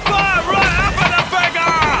 boys! Fire right up at the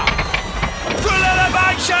beggar! Full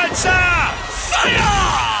elevation, sir!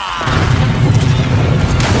 Fire!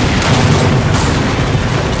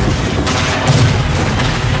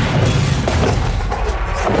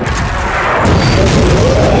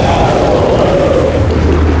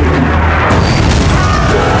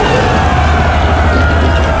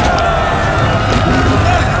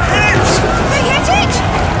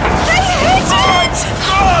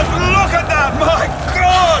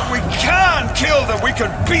 We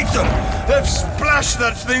can beat them! They've splashed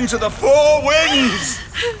that thing to the four winds!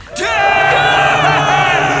 We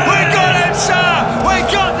got it, sir! We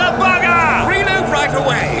got the bugger! Reload right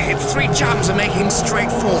away. Its three chums are making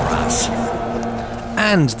straight for us.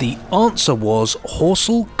 And the answer was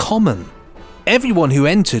Horsell Common. Everyone who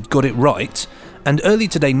entered got it right, and early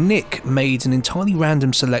today Nick made an entirely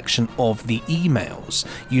random selection of the emails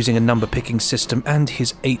using a number picking system and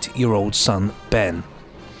his 8-year-old son Ben,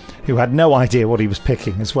 who had no idea what he was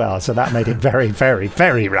picking as well, so that made it very, very,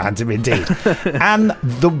 very random indeed. And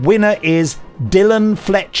the winner is Dylan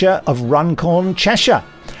Fletcher of Runcorn, Cheshire.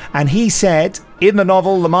 And he said, in the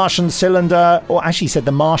novel, the Martian cylinder, or actually said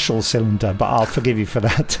the Marshall cylinder, but I'll forgive you for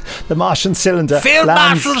that. The Martian cylinder Field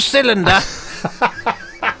lands... Marshall cylinder.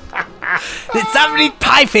 Did somebody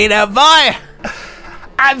pipe in, oh boy?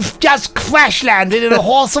 I've just crash landed in a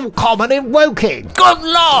Horsell Common in Woking. Good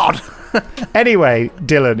Lord! Anyway,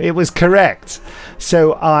 Dylan, it was correct.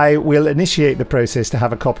 So I will initiate the process to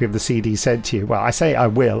have a copy of the CD sent to you. Well, I say I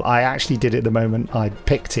will. I actually did it the moment I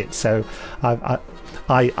picked it. So I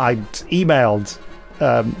emailed.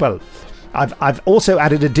 I've also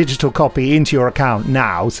added a digital copy into your account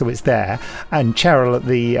now, so it's there. And Cheryl at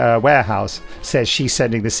the warehouse says she's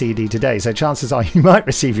sending the CD today. So chances are you might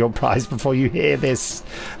receive your prize before you hear this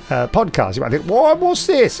podcast. You might think, "What's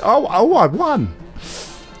this? Oh, I won."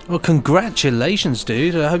 Well, congratulations,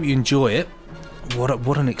 dude. I hope you enjoy it.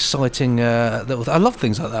 What an exciting little... I love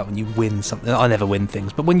things like that when you win something. I never win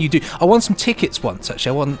things, but when you do... I won some tickets once, actually.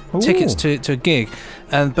 I won tickets to a gig,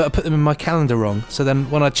 but I put them in my calendar wrong. So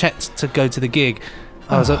then when I checked to go to the gig,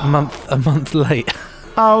 I was a month late.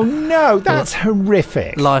 Oh, no, that's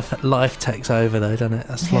horrific. Life takes over, though, doesn't it?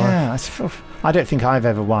 That's life. I don't think I've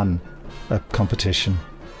ever won a competition.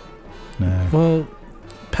 No. Well...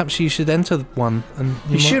 Perhaps you should enter one. And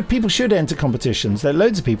People should enter competitions. There are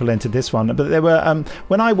loads of people entered this one, but there were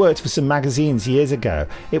when I worked for some magazines years ago,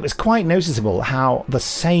 it was quite noticeable how the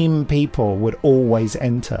same people would always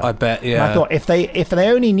enter. I bet, yeah. And I thought if they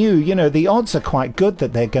only knew, the odds are quite good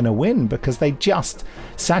that they're going to win because they just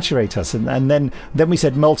saturate us. And then we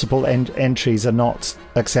said multiple entries are not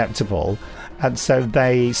acceptable. And so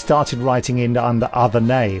they started writing in under other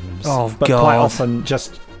names. Oh, but God. quite often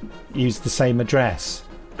just use the same address.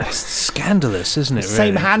 It's scandalous, isn't it? Really?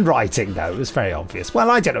 Same handwriting, though. It was very obvious. Well,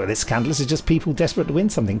 I don't know whether it's scandalous. It's just people desperate to win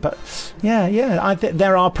something. But yeah.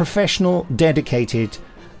 There are professional, dedicated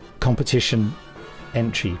competition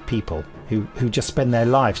entry people who just spend their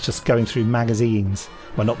lives just going through magazines.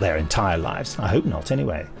 Well, not their entire lives. I hope not,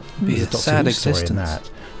 anyway. There's a sad existence. In that.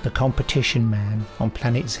 The competition man on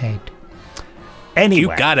Planet Z.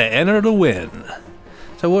 Anyway. You gotta enter to win.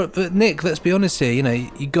 So, but Nick, let's be honest here.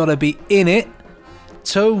 You gotta be in it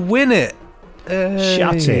to win it.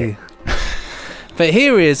 Shut it. But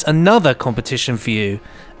here is another competition for you.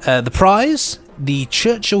 The prize, the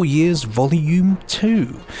Churchill Years Volume 2,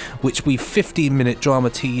 which we 15-minute drama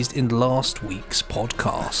teased in last week's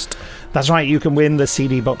podcast. That's right, you can win the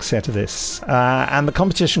CD box set of this. And the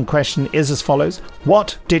competition question is as follows.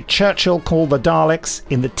 What did Churchill call the Daleks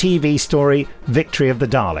in the TV story Victory of the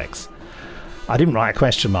Daleks? I didn't write a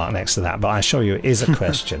question mark next to that, but I assure you it is a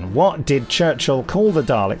question. What did Churchill call the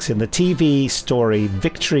Daleks in the TV story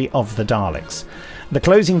Victory of the Daleks? The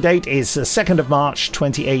closing date is 2nd of March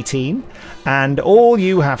 2018, and all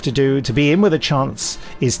you have to do to be in with a chance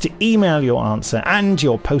is to email your answer and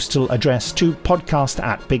your postal address to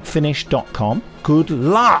podcast@bigfinish.com. Good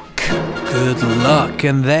luck! Good luck,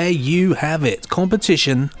 and there you have it.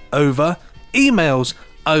 Competition over, emails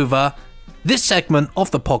over. This segment of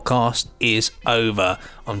the podcast is over.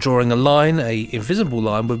 I'm drawing a line, a invisible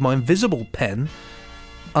line, with my invisible pen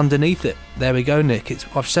underneath it. There we go, Nick.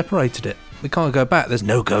 I've separated it. We can't go back. There's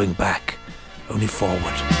no going back. Only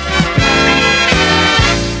forward.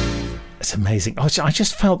 It's amazing. I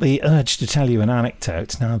just felt the urge to tell you an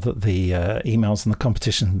anecdote now that the emails and the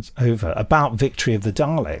competition's over about Victory of the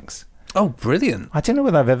Daleks. Oh, brilliant. I don't know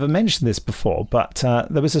whether I've ever mentioned this before, but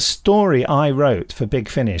there was a story I wrote for Big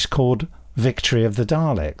Finish called Victory of the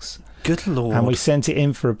Daleks. Good Lord. And we sent it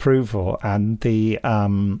in for approval, and the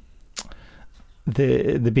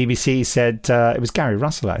BBC said, it was Gary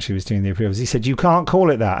Russell actually was doing the approvals. He said, you can't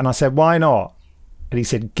call it that. And I said, why not? And he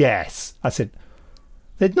said, guess. I said,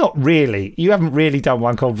 they're not really. You haven't really done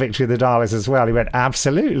one called Victory of the Daleks as well. He went,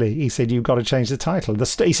 absolutely. He said, you've got to change the title.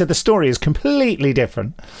 He said, the story is completely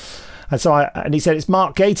different. And he said, it's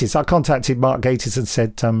Mark Gatiss. I contacted Mark Gatiss and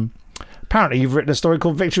said, apparently you've written a story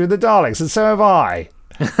called Victory of the Daleks, and so have I.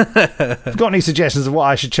 Have you got any suggestions of what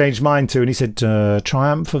I should change mine to? And he said,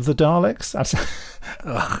 Triumph of the Daleks. I said,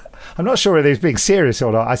 I'm not sure whether he was being serious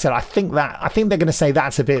or not. I said, I think they're going to say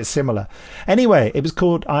that's a bit similar. Anyway, I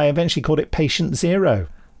eventually called it Patient Zero.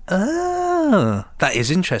 Ah, that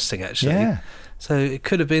is interesting, actually. Yeah. So it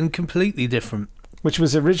could have been completely different. Which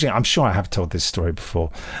was originally, I'm sure I have told this story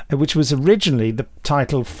before, which was originally the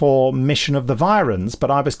title for Mission of the Virons,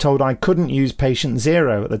 but I was told I couldn't use Patient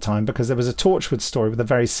Zero at the time because there was a Torchwood story with a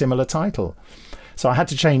very similar title. So I had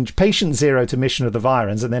to change Patient Zero to Mission of the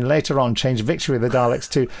Virons, and then later on change Victory of the Daleks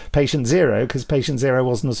to Patient Zero, because Patient Zero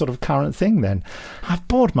wasn't a sort of current thing then. I've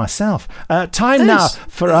bored myself. Time now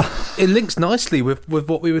for a... It links nicely with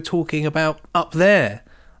what we were talking about up there.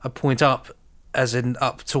 I point up, as in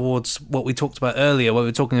up towards what we talked about earlier, where we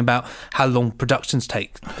were talking about how long productions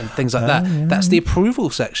take and things like that. Yeah. That's the approval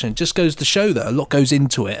section. It just goes to show that a lot goes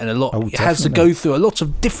into it, and it has to go through a lot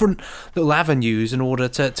of different little avenues in order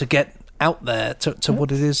to get out there to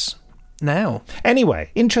what it is now.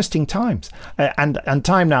 Anyway, interesting times. And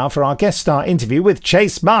time now for our guest star interview with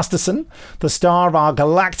Chase Masterson, the star of our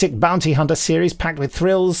Galactic Bounty Hunter series packed with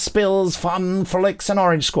thrills, spills, fun, frolics and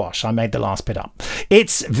orange squash. I made the last bit up.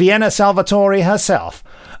 It's Vienna Salvatore herself.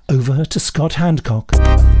 Over to Scott Handcock.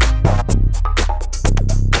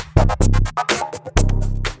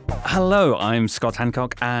 Hello, I'm Scott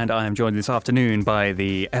Hancock, and I am joined this afternoon by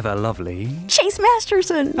the ever-lovely... Chase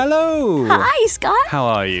Masterson. Hello. Hi, Scott. How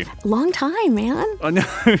are you? Long time, man. I know,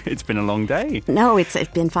 it's been a long day. No, it's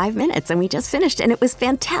been 5 minutes, and we just finished, and it was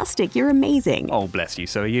fantastic. You're amazing. Oh, bless you.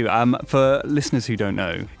 So are you. For listeners who don't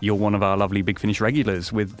know, you're one of our lovely Big Finish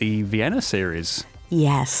regulars with the Vienna series.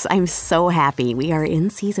 Yes, I'm so happy. We are in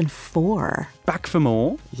season 4. Back for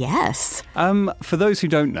more? Yes. For those who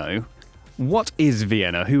don't know, what is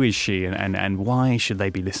Vienna? Who is she, and why should they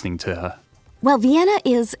be listening to her? Well, Vienna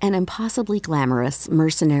is an impossibly glamorous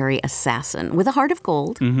mercenary assassin with a heart of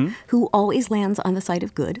gold who always lands on the side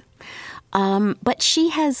of good. But she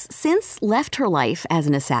has since left her life as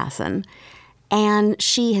an assassin, and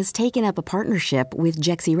she has taken up a partnership with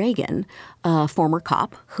Jexy Reagan, a former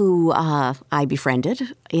cop who I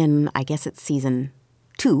befriended in, I guess it's season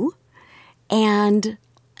 2. And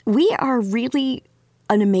we are really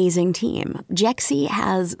an amazing team. Jexy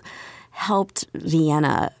has helped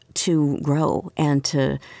Vienna to grow and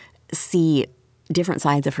to see different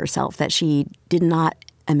sides of herself that she did not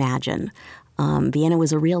imagine. Vienna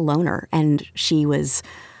was a real loner, and she was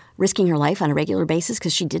risking her life on a regular basis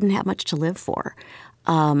because she didn't have much to live for.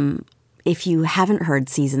 If you haven't heard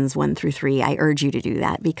seasons 1 through 3, I urge you to do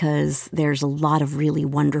that because there's a lot of really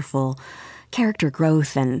wonderful character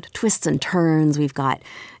growth and twists and turns. We've got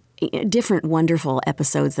different wonderful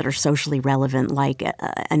episodes that are socially relevant, like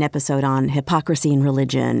an episode on hypocrisy in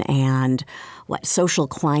religion and social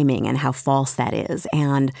climbing and how false that is,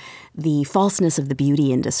 and the falseness of the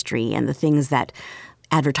beauty industry and the things that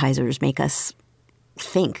advertisers make us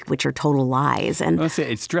think, which are total lies. And that's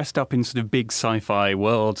it. It's dressed up in sort of big sci-fi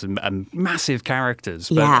worlds and massive characters,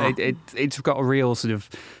 but it's got a real sort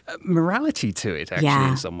of morality to it,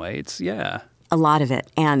 actually, in some way. A lot of it.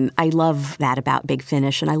 And I love that about Big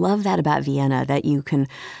Finish, and I love that about Vienna, that you can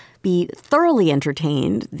be thoroughly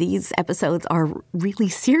entertained. These episodes are really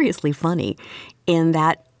seriously funny in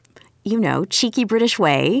that, cheeky British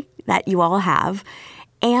way that you all have.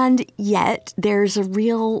 And yet there's a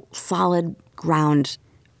real solid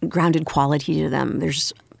grounded quality to them.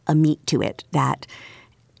 There's a meat to it that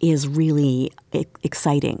is really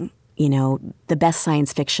exciting. The best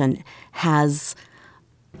science fiction has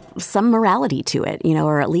some morality to it,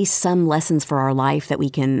 or at least some lessons for our life that we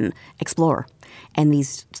can explore. And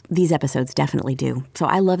these episodes definitely do. So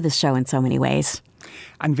I love this show in so many ways.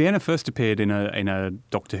 And Vienna first appeared in a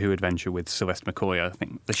Doctor Who adventure with Sylvester McCoy, I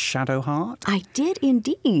think, The Shadow Heart. I did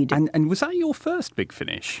indeed. And was that your first Big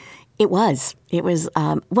Finish? It was. It was.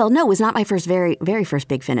 No, it was not my very first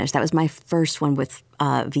Big Finish. That was my first one with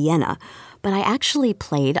Vienna. But I actually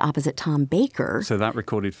played opposite Tom Baker. So that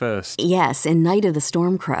recorded first? Yes, in Night of the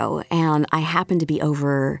Stormcrow. And I happened to be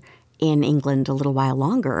over in England a little while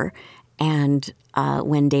longer. And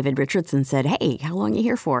when David Richardson said, "Hey, how long are you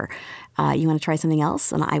here for? You want to try something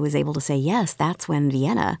else?" And I was able to say yes. That's when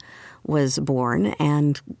Vienna was born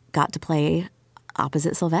and got to play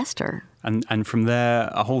opposite Sylvester. And from there,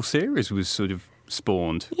 a whole series was sort of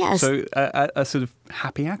spawned. Yes. So a sort of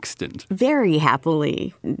happy accident. Very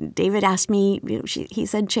happily. David asked me, he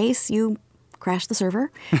said, "Chase, you crashed the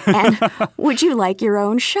server, and would you like your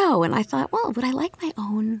own show?" And I thought, well, would I like my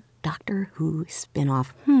own Doctor Who spinoff?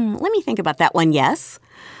 Let me think about that one, yes.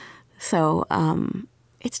 So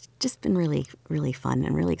it's just been really, really fun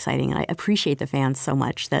and really exciting. And I appreciate the fans so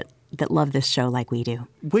much that love this show like we do.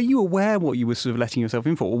 Were you aware what you were sort of letting yourself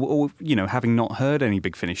in for? Or having not heard any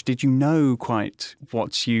Big Finish, did you know quite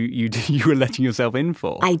what you were letting yourself in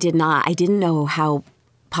for? I did not. I didn't know how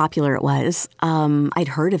popular it was. I'd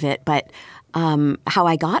heard of it, but how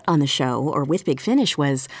I got on the show or with Big Finish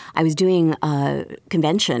was I was doing a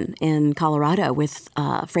convention in Colorado with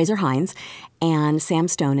Fraser Hines and Sam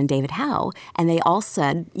Stone and David Howe, and they all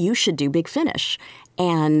said, "You should do Big Finish."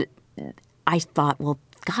 And I thought, well,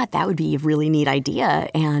 God, that would be a really neat idea.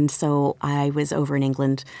 And so I was over in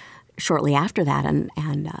England shortly after that, and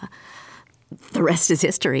the rest is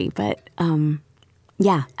history. But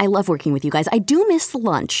I love working with you guys. I do miss the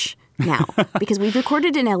lunch now because we've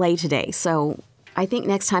recorded in LA today. So I think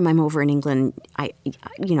next time I'm over in England,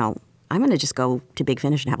 I'm going to just go to Big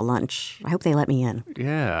Finish and have a lunch. I hope they let me in.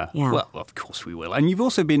 Yeah. Yeah. Well, of course we will. And you've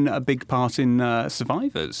also been a big part in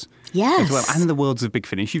Survivors. Yes. As well. And the Worlds of Big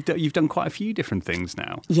Finish. You've done quite a few different things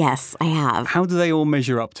now. Yes, I have. How do they all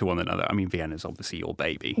measure up to one another? I mean, Vienna's obviously your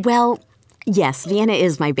baby. Well, yes, Vienna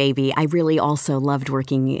is my baby. I really also loved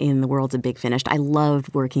working in the Worlds of Big Finish. I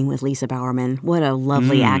loved working with Lisa Bowerman. What a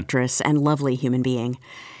lovely actress and lovely human being.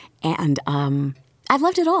 And I've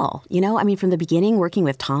loved it all, from the beginning, working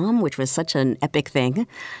with Tom, which was such an epic thing.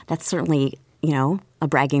 That's certainly, a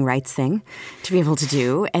bragging rights thing to be able to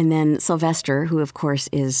do. And then Sylvester, who, of course,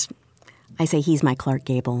 is I say he's my Clark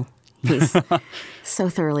Gable. He's so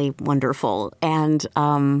thoroughly wonderful, and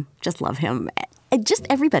just love him. Just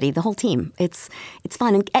everybody, the whole team. It's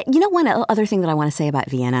fun. And you know, one other thing that I want to say about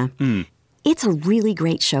Vienna. It's a really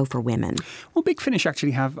great show for women. Well, Big Finish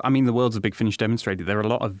actually the Worlds of Big Finish demonstrated there are a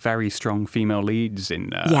lot of very strong female leads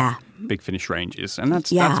in Big Finish ranges. And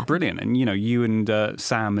that's brilliant. And, you know, you and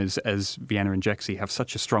Sam as Vienna and Jexi have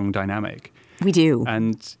such a strong dynamic. We do.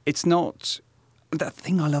 And it's not... That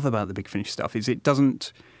thing I love about the Big Finish stuff is it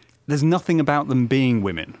doesn't... There's nothing about them being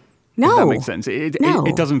women. No. If that makes sense.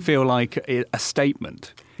 It doesn't feel like a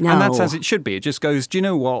statement. No. And that's as it should be. It just goes, do you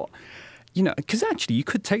know what... You know, because actually you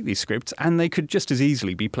could take these scripts and they could just as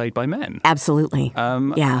easily be played by men. Absolutely.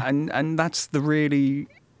 And that's the really,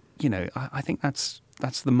 you know, I think that's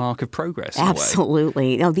the mark of progress.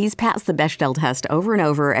 Absolutely. No, these pass the Bechdel test over and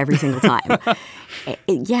over every single time.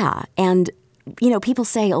 Yeah. And, you know, people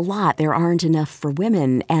say a lot there aren't enough for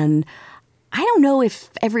women. And I don't know if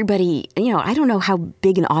everybody, you know, I don't know how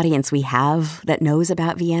big an audience we have that knows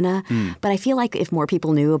about Vienna. But I feel like if more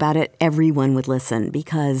people knew about it, everyone would listen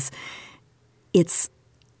because... It's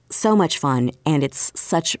so much fun, and it's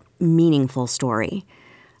such meaningful story.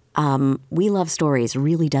 We Love Stories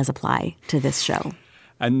really does apply to this show.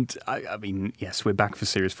 And, I mean, yes, we're back for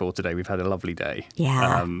Series 4 today. We've had a lovely day.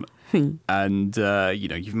 Yeah. And, you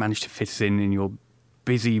know, you've managed to fit us in your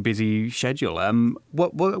busy schedule.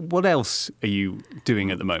 What else are you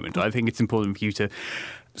doing at the moment? I think it's important for you to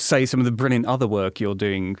say some of the brilliant other work you're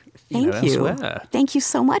doing elsewhere. Thank you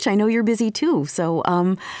so much. I know you're busy, too. So,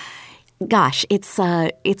 gosh,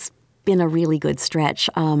 it's been a really good stretch.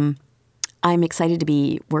 I'm excited to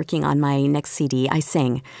be working on my next CD. I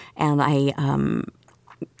sing, and I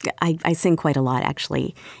sing quite a lot,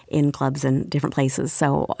 actually, in clubs and different places.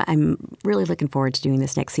 So I'm really looking forward to doing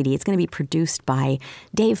this next CD. It's going to be produced by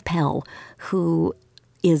Dave Pell, who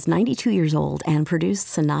is 92 years old and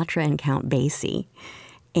produced Sinatra and Count Basie.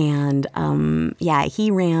 And,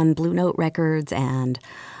 he ran Blue Note Records, and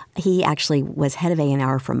he actually was head of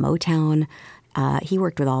A&R from Motown. He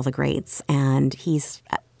worked with all the greats, and he's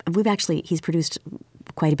produced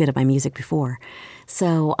quite a bit of my music before.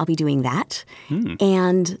 So I'll be doing that.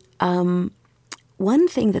 And one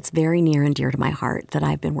thing that's very near and dear to my heart that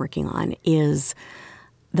I've been working on is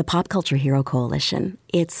the Pop Culture Hero Coalition.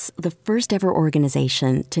 It's the first ever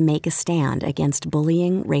organization to make a stand against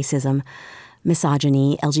bullying, racism,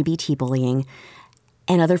 misogyny, LGBT bullying,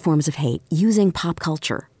 and other forms of hate using pop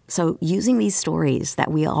culture. So using these stories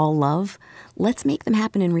that we all love, let's make them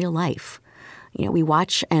happen in real life. You know, we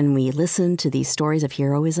watch and we listen to these stories of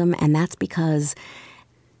heroism, and that's because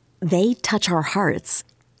they touch our hearts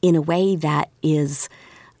in a way that is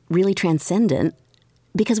really transcendent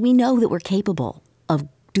because we know that we're capable of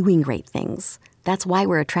doing great things. That's why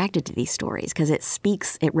we're attracted to these stories, because it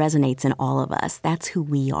resonates in all of us. That's who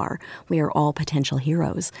we are. We are all potential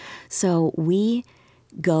heroes. So we're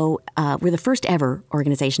the first ever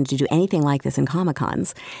organization to do anything like this in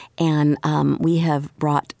Comic-Cons. And we have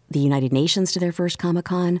brought the United Nations to their first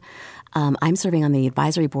Comic-Con. I'm serving on the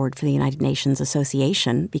advisory board for the United Nations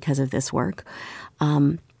Association because of this work.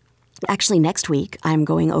 Actually, next week, I'm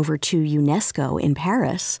going over to UNESCO in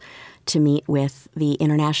Paris to meet with the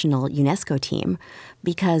international UNESCO team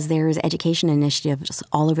because there's education initiatives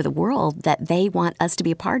all over the world that they want us to be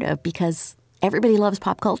a part of because everybody loves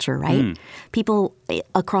pop culture, right? People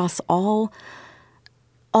across all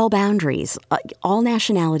boundaries, all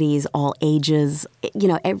nationalities, all ages, you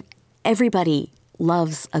know, everybody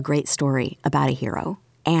loves a great story about a hero.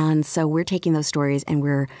 And so we're taking those stories and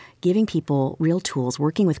we're giving people real tools,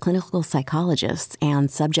 working with clinical psychologists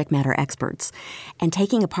and subject matter experts, and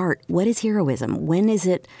taking apart what is heroism? When is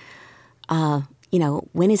it,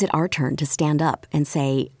 when is it our turn to stand up and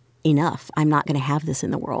say, enough, I'm not going to have this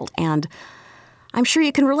in the world? And I'm sure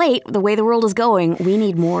you can relate. The way the world is going, we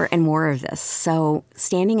need more and more of this. So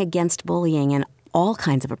standing against bullying and all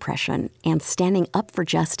kinds of oppression and standing up for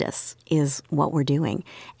justice is what we're doing.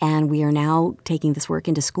 And we are now taking this work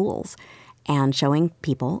into schools and showing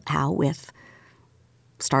people how with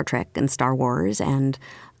Star Trek and Star Wars and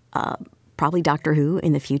probably Doctor Who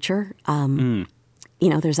in the future. You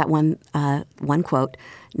know, there's that one quote,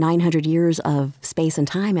 900 years of space and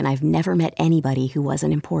time, and I've never met anybody who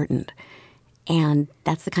wasn't important. And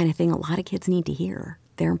that's the kind of thing a lot of kids need to hear.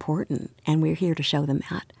 They're important, and we're here to show them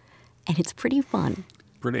that. And it's pretty fun.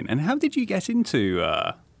 Brilliant. And how did you get into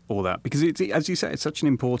all that? Because, as you say, it's such an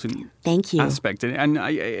important aspect. And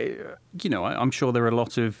I'm sure there are a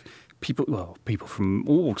lot of people from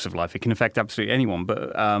all walks of life. It can affect absolutely anyone.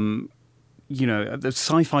 But, the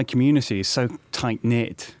sci-fi community is so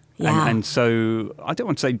tight-knit. Yeah. And so, I don't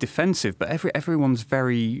want to say defensive, but everyone's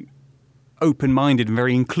very open-minded and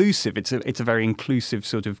very inclusive. It's a very inclusive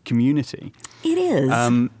sort of community. It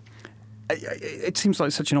is. It seems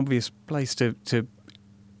like such an obvious place to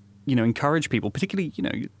encourage people,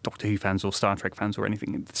 particularly, Doctor Who fans or Star Trek fans or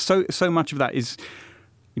anything. So much of that is,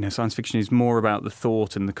 science fiction is more about the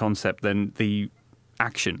thought and the concept than the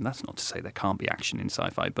action. That's not to say there can't be action in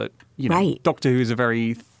sci-fi, but, right. Doctor Who is a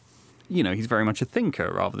very, he's very much a thinker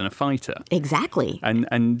rather than a fighter. Exactly.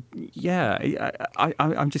 And yeah,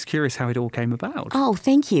 I'm just curious how it all came about. Oh,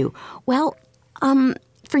 thank you. Well,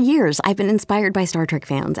 for years, I've been inspired by Star Trek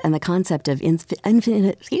fans and the concept of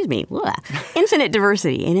infinite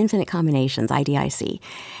diversity and infinite combinations, IDIC.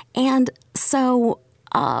 And so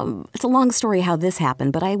it's a long story how this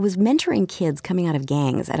happened, but I was mentoring kids coming out of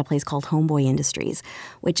gangs at a place called Homeboy Industries,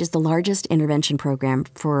 which is the largest intervention program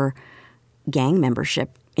for gang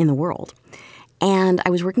membership in the world. And I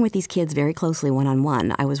was working with these kids very closely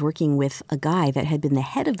one-on-one. I was working with a guy that had been the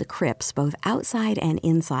head of the Crips, both outside and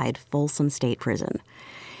inside Folsom State Prison.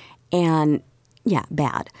 And, yeah,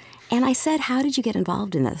 bad. And I said, how did you get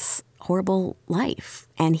involved in this horrible life?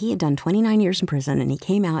 And he had done 29 years in prison, and he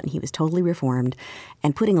came out and he was totally reformed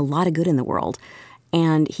and putting a lot of good in the world.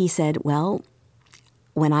 And he said, well,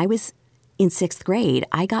 when I was in 6th grade,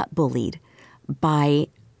 I got bullied by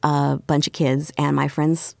a bunch of kids, and my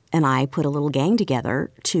friends and I put a little gang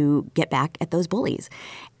together to get back at those bullies.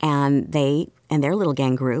 And their little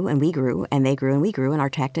gang grew, and we grew, and they grew, and we grew, and our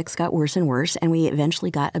tactics got worse and worse, and we eventually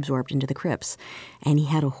got absorbed into the Crips. And he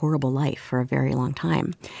had a horrible life for a very long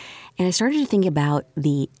time. And I started to think about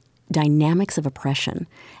the dynamics of oppression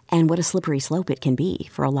and what a slippery slope it can be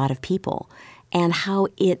for a lot of people, and how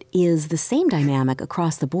it is the same dynamic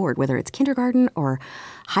across the board, whether it's kindergarten or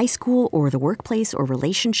high school or the workplace or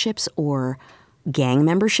relationships or gang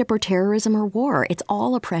membership or terrorism or war. It's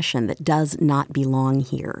all oppression that does not belong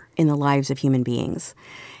here in the lives of human beings.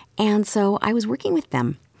 And so I was working with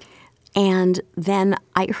them. And then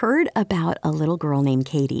I heard about a little girl named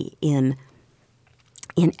Katie in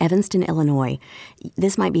Evanston, Illinois.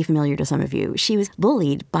 This might be familiar to some of you. She was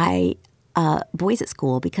bullied by boys at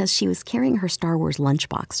school because she was carrying her Star Wars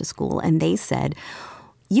lunchbox to school. And they said,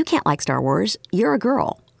 you can't like Star Wars. You're a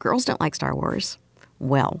girl. Girls don't like Star Wars.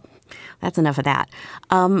 Well, that's enough of that.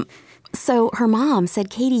 So her mom said,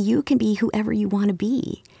 Katie, you can be whoever you want to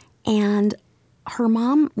be. And her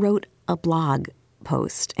mom wrote a blog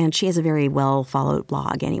post, and she has a very well-followed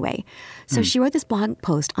blog anyway. So she wrote this blog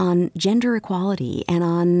post on gender equality and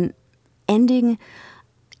on ending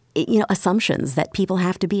assumptions that people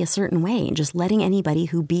have to be a certain way and just letting anybody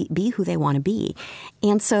who be who they want to be.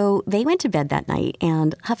 And so they went to bed that night,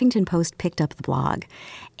 and Huffington Post picked up the blog.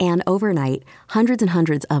 And overnight, hundreds and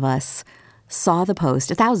hundreds of us saw the post,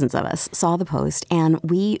 thousands of us saw the post, and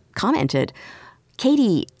we commented,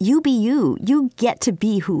 Katie, you be you. You get to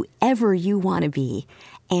be whoever you want to be.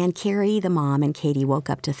 And Carrie, the mom, and Katie woke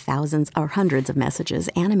up to thousands or hundreds of messages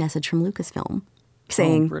and a message from Lucasfilm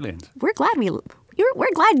saying, brilliant. We're glad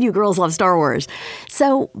you girls love Star Wars.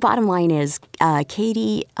 So bottom line is,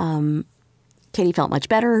 Katie felt much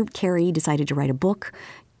better. Carrie decided to write a book.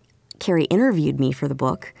 Carrie interviewed me for the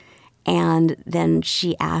book. And then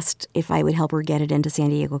she asked if I would help her get it into San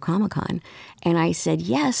Diego Comic-Con. And I said,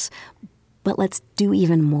 yes, but let's do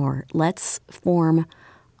even more. Let's form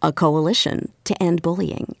a coalition to end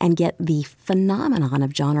bullying and get the phenomenon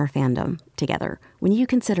of genre fandom together. When you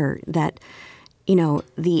consider that,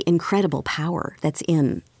 the incredible power that's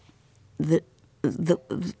in the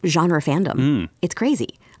genre fandom, it's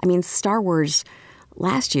crazy. I mean, Star Wars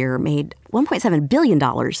last year made $1.7 billion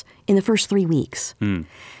in the first 3 weeks.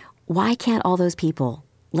 Why can't all those people,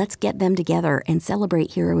 let's get them together and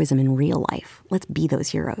celebrate heroism in real life. Let's be those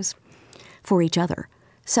heroes for each other.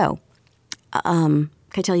 So, can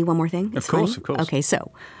I tell you one more thing? Of course. Okay,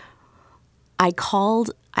 so I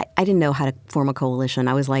called, I didn't know how to form a coalition.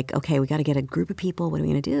 I was like, okay, we got to get a group of people. What are we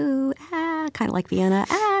going to do? Kind of like Vienna.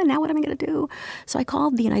 Now what am I going to do? So I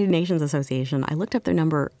called the United Nations Association. I looked up their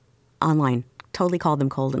number online, totally called them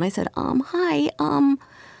cold. And I said, hi,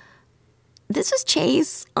 this is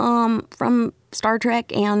Chase from Star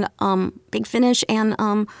Trek and Big Finish, and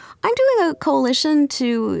I'm doing a coalition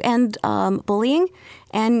to end bullying.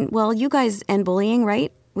 And, well, you guys end bullying,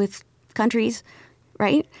 right, with countries,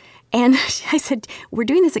 right? And I said, we're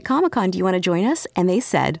doing this at Comic-Con. Do you want to join us? And they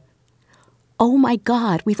said, oh, my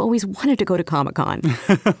God, we've always wanted to go to Comic-Con.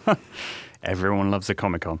 Everyone loves a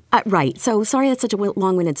Comic-Con. Right. So sorry that's such a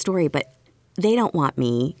long-winded story, but they don't want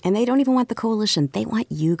me, and they don't even want the coalition. They want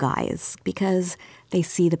you guys because they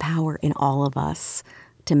see the power in all of us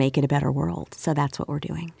to make it a better world. So that's what we're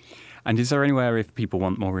doing. And is there anywhere, if people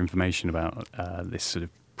want more information about this sort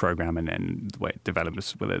of program and the way it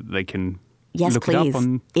develops, whether they can Yes, look please. it up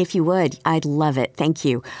on... If you would, I'd love it. Thank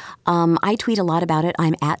you. I tweet a lot about it.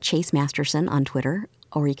 I'm at Chase Masterson on Twitter,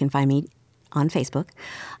 or you can find me on Facebook.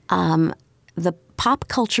 The Pop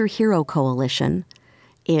Culture Hero Coalition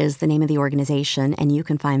is the name of the organization, and you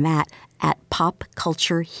can find that at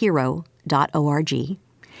popculturehero.org.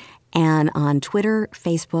 And on Twitter,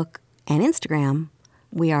 Facebook, and Instagram,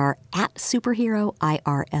 we are at Superhero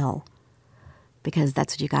IRL, because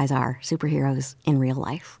that's what you guys are, superheroes in real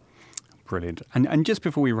life. Brilliant. And just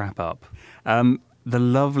before we wrap up, the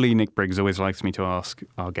lovely Nick Briggs always likes me to ask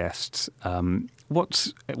our guests,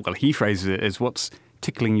 he phrases it as what's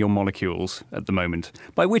tickling your molecules at the moment,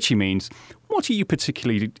 by which he means, what are you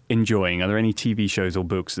particularly enjoying? Are there any TV shows or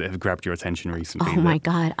books that have grabbed your attention recently? Oh my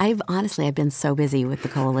God. I've been so busy with the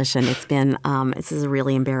coalition. It's been, this is a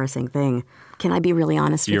really embarrassing thing. Can I be really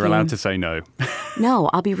honest with you? You're allowed to say no. No,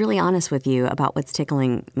 I'll be really honest with you about what's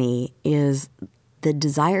tickling me is the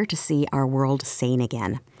desire to see our world sane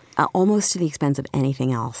again, almost to the expense of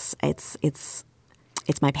anything else. It's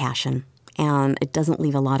my passion. And it doesn't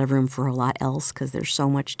leave a lot of room for a lot else because there's so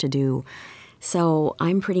much to do. So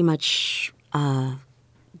I'm pretty much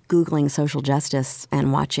Googling social justice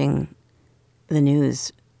and watching the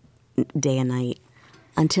news day and night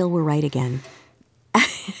until we're right again.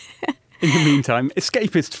 In the meantime,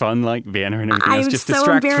 escapist fun like Vienna and everything else, just distract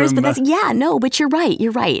from... I'm so embarrassed, but you're right.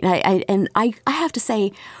 You're right. And I have to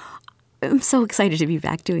say, I'm so excited to be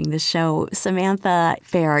back doing this show. Samantha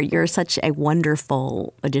Fair, you're such a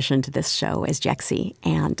wonderful addition to this show as Jexie.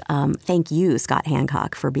 And thank you, Scott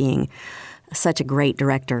Hancock, for being such a great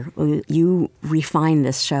director. You refine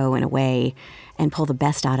this show in a way and pull the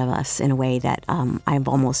best out of us in a way that I've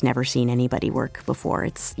almost never seen anybody work before.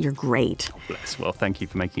 You're great. Oh, bless. Well, thank you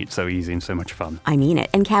for making it so easy and so much fun. I mean it.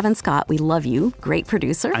 And Kevin Scott, we love you. Great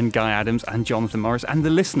producer. And Guy Adams and Jonathan Morris and the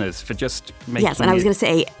listeners for just making Yes, and I was going to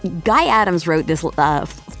say, Guy Adams wrote this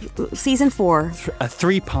season 4. A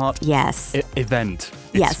 3-part event,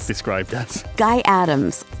 it's described as. Guy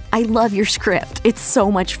Adams, I love your script. It's so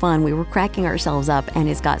much fun. We were cracking ourselves up, and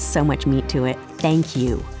it's got so much meat to it. Thank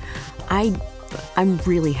you. I'm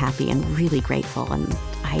really happy and really grateful, and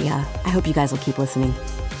I hope you guys will keep listening.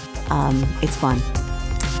 It's fun.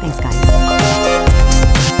 Thanks, guys.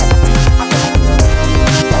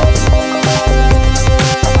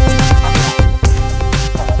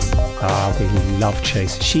 We love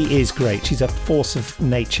Chase. She is great. She's a force of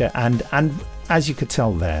nature, and as you could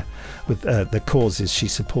tell there, with the causes she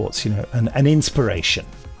supports, an inspiration.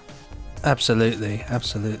 Absolutely.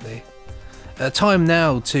 Time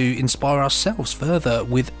now to inspire ourselves further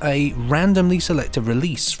with a randomly selected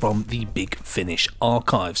release from the Big Finish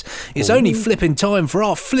archives. It's only flipping time for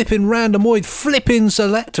our flipping randomoid flipping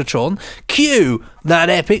selectatron. Cue that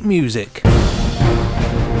epic music.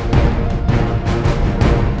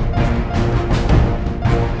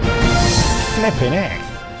 Flipping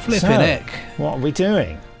heck. What are we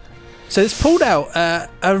doing? So it's pulled out, I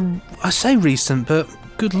say recent, but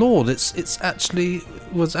good lord, it's actually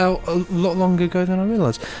was out a lot longer ago than I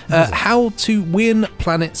realised. How to Win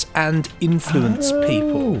Planets and Influence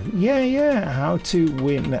People. Yeah. How to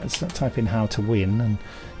Win. Let's type in how to win and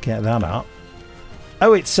get that up.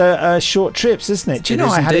 Oh, it's short trips, isn't it? Do you know,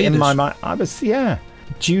 I had it in my mind.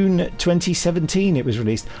 June 2017 it was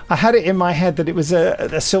released. I had it in my head that it was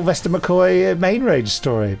a Sylvester McCoy main range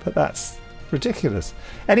story, but that's ridiculous.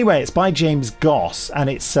 Anyway, it's by James Goss, and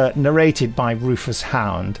it's narrated by Rufus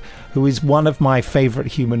Hound, who is one of my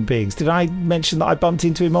favourite human beings. Did I mention that I bumped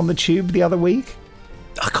into him on the tube the other week?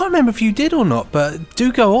 I can't remember if you did or not, but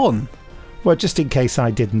do go on. Well, just in case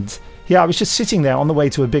I didn't. Yeah, I was just sitting there on the way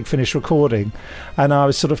to a Big Finish recording, and I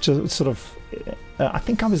was sort of I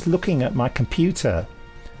think I was looking at my computer,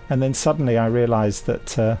 and then suddenly I realised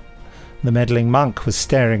that the meddling monk was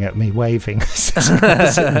staring at me, waving. We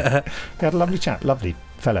had a lovely chat, lovely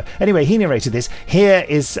fellow. Anyway, he narrated this. Here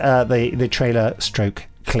is the trailer stroke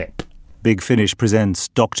clip. Big Finish presents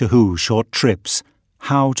Doctor Who Short Trips,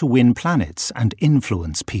 How to Win Planets and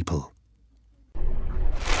Influence People.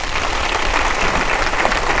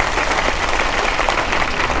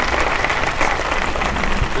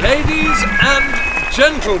 Ladies and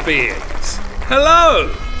gentle beings,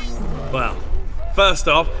 hello! Well, first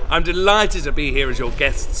off, I'm delighted to be here as your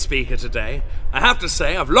guest speaker today. I have to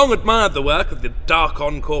say, I've long admired the work of the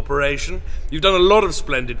Darkon Corporation. You've done a lot of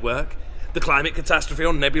splendid work. The climate catastrophe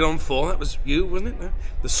on Nebulon 4, that was you, wasn't it?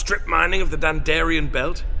 The strip mining of the Dandarian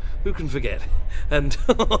Belt, who can forget? And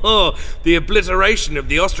the obliteration of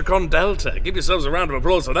the Ostracon Delta. Give yourselves a round of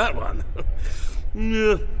applause for that one.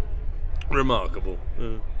 Remarkable.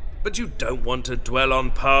 But you don't want to dwell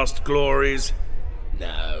on past glories.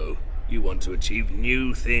 No, you want to achieve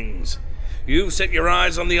new things. You've set your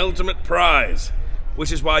eyes on the ultimate prize,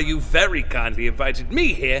 which is why you very kindly invited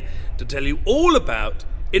me here to tell you all about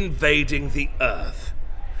invading the Earth.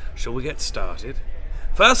 Shall we get started?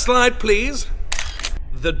 First slide, please.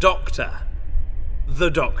 The Doctor. The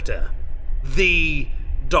Doctor. The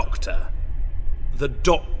Doctor. The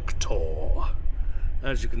Doctor.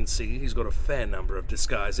 As you can see, he's got a fair number of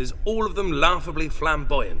disguises, all of them laughably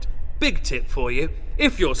flamboyant. Big tip for you: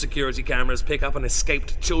 if your security cameras pick up an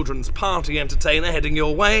escaped children's party entertainer heading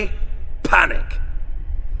your way, panic.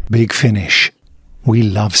 Big Finish. We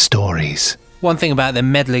love stories. One thing about the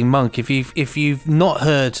meddling monk, if you've not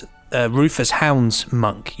heard Rufus Hound's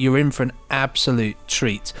Monk, you're in for an absolute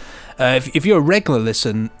treat. If you're a regular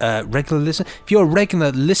listener,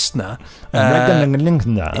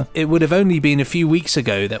 it would have only been a few weeks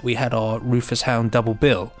ago that we had our Rufus Hound double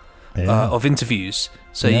bill of interviews,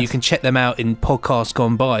 so you can check them out in podcasts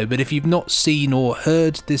gone by. But if you've not seen or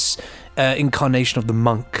heard this incarnation of the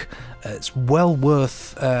monk, it's well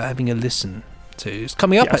worth having a listen to. It's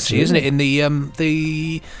coming up actually, isn't it, in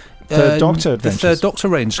the Third Doctor the Third Doctor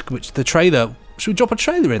range, which the trailer. Should we drop a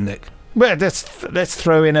trailer in, Nick? Well, let's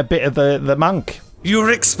throw in a bit of the monk. You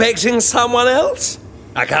were expecting someone else?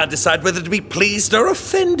 I can't decide whether to be pleased or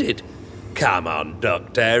offended. Come on,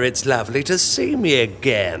 Doctor, it's lovely to see me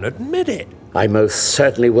again, admit it. I most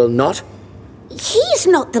certainly will not. He's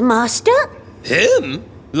not the master. Him?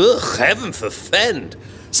 Ugh, heaven forfend.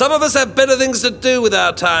 Some of us have better things to do with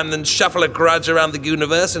our time than shuffle a grudge around the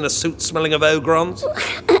universe in a suit smelling of Ogrons.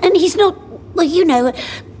 And he's not, well, you know,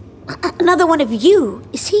 another one of you,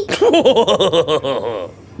 is he? No,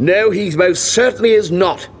 he most certainly is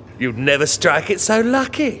not. You'd never strike it so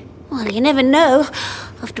lucky. Well, you never know.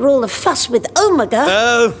 After all the fuss with Omega.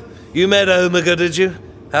 Oh, you met Omega, did you?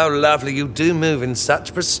 How lovely, you do move in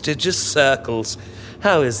such prestigious circles.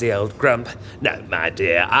 How is the old grump? No, my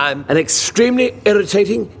dear, I'm an extremely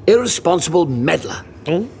irritating, irresponsible meddler.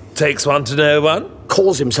 Takes one to know one.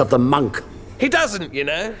 Calls himself the monk. He doesn't, you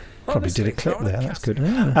know. Probably did a clip there. That's good.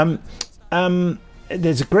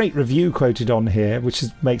 There's a great review quoted on here, which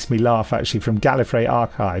makes me laugh, actually, from Gallifrey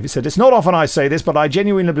Archive. It said, "It's not often I say this, but I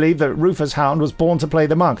genuinely believe that Rufus Hound was born to play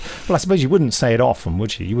the monk." Well, I suppose you wouldn't say it often,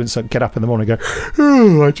 would you? You wouldn't get up in the morning and go,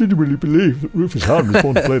 "Oh, I genuinely believe that Rufus Hound was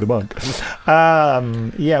born to play the monk."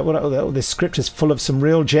 This script is full of some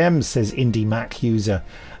real gems, says Indie Mac user.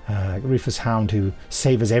 Rufus Hound, who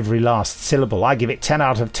savours every last syllable. I give it 10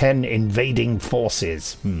 out of 10 invading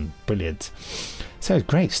forces. Brilliant. So,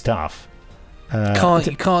 great stuff.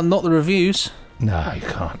 You can't knock the reviews. No, you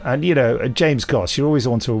can't. And, you know, James Goss, you're always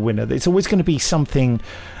onto a winner. It's always going to be something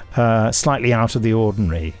slightly out of the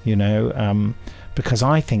ordinary, you know, because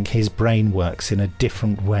I think his brain works in a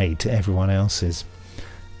different way to everyone else's.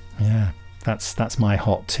 Yeah, that's my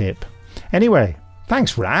hot tip. Anyway,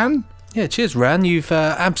 thanks, Ran. Yeah, cheers, Ran. You've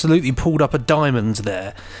absolutely pulled up a diamond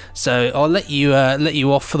there. So I'll let you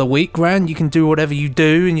off for the week, Ran. You can do whatever you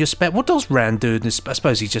do in your spare. What does Ran do? I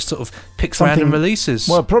suppose he just sort of picks random releases.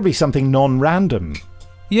 Well, probably something non-random.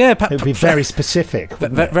 Yeah, it would be very specific.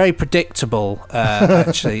 Very predictable,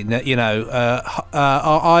 actually. You know,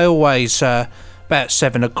 I always about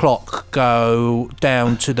 7 o'clock go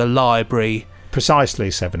down to the library.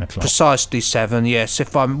 Precisely 7 o'clock. Precisely 7, yes.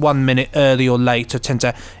 If I'm 1 minute early or late, I tend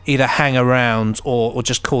to either hang around or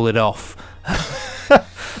just call it off.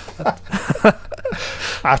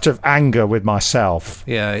 Out of anger with myself.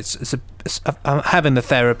 Yeah, I'm having the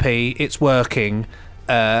therapy. It's working.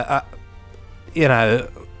 You know,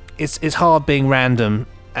 it's hard being random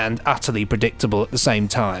and utterly predictable at the same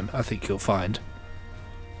time. I think you'll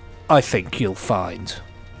find.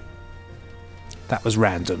 That was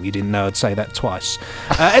random. You didn't know I'd say that twice.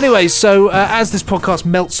 Anyway, so as this podcast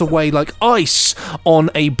melts away like ice on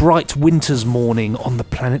a bright winter's morning on the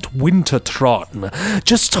planet Wintertron,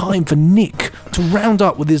 just time for Nick to round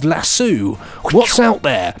up with his lasso. What's out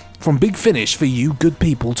there from Big Finish for you good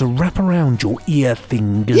people to wrap around your ear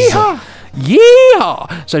thingers? Yeehaw!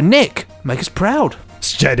 Yeah! So Nick, make us proud.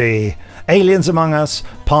 Steady. Aliens Among Us,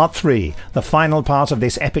 Part 3, the final part of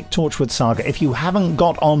this epic Torchwood saga. If you haven't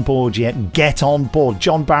got on board yet, get on board.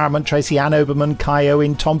 John Barrowman, Tracy Ann Oberman, Kai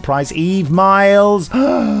Owen, Tom Price, Eve Miles.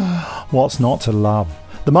 What's not to love?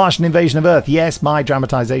 The Martian Invasion of Earth. Yes, my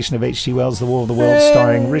dramatisation of H.G. Wells' The War of the Worlds,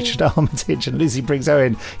 starring Richard Armitage and Lizzie Briggs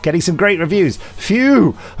Owen, getting some great reviews.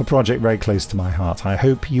 Phew! A project very close to my heart. I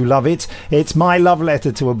hope you love it. It's my love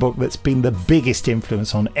letter to a book that's been the biggest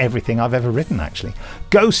influence on everything I've ever written, actually.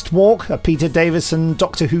 Ghost Walk, a Peter Davison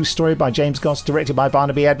Doctor Who story by James Goss, directed by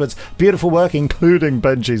Barnaby Edwards. Beautiful work, including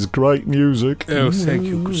Benji's great music. Oh, thank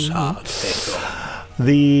you,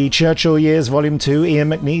 The Churchill Years, Volume 2, Ian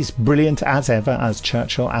McNeice, brilliant as ever as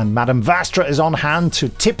Churchill, and Madame Vastra is on hand to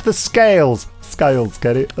tip the scales. Scales,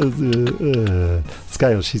 get it?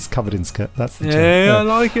 Scales, she's covered in skirt. That's the term. Yeah, I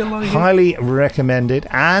like it, Highly recommended.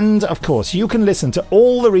 And, of course, you can listen to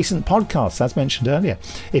all the recent podcasts, as mentioned earlier,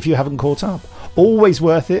 if you haven't caught up. Always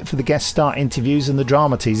worth it for the guest star interviews and the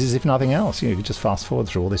drama teasers, if nothing else. You could just fast forward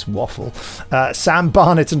through all this waffle. Sam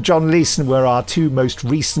Barnett and John Leeson were our two most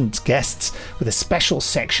recent guests, with a special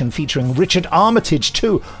section featuring Richard Armitage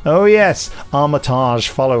too. Oh yes, Armitage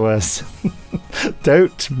followers.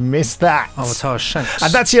 Don't miss that. Armitage Shanks.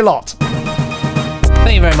 And that's your lot.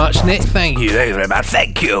 Thank you very much, Nick. Thank you very much.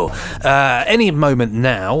 Thank you. Any moment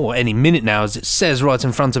now, or any minute now, as it says right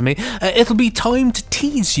in front of me, it'll be time to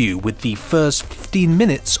tease you with the first 15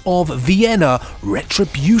 minutes of Vienna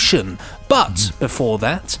Retribution. But before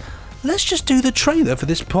that, let's just do the trailer for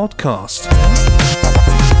this podcast.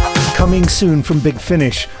 Coming soon from Big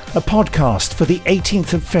Finish, a podcast for the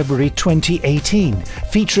 18th of February 2018,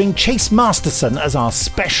 featuring Chase Masterson as our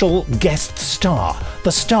special guest star,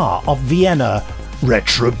 the star of Vienna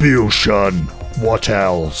Retribution. What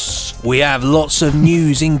else? We have lots of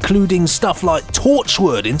news, including stuff like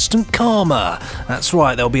Torchwood, Instant Karma. That's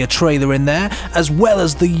right, there'll be a trailer in there, as well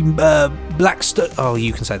as the Blackstone... Oh,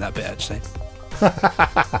 you can say that bit, actually.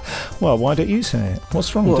 Well, why don't you say it?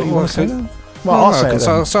 What's wrong? Well, don't you want to say that? Well, I'll say it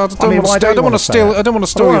then. So I don't want to steal. I don't want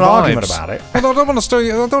to steal your vibes. Argument about it. I don't want to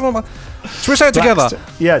steal. I don't want. Should we say it together?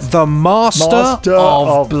 Yes. The Master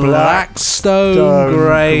of Blackstone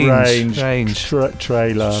Grange.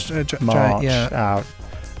 Trailer March out.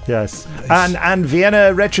 Yes. And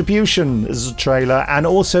Vienna Retribution is a trailer, and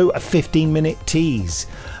also a 15-minute tease.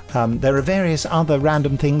 There are various other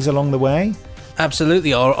random things along the way.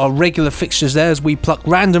 Absolutely, our regular fixtures there as we pluck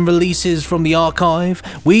random releases from the archive.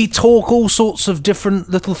 We talk all sorts of different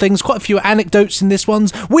little things, quite a few anecdotes in this one.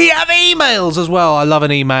 We have emails as well. I love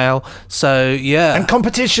an email. So, yeah. And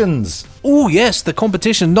competitions. Oh, yes, the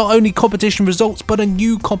competition. Not only competition results, but a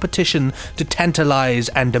new competition to tantalise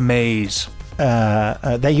and amaze.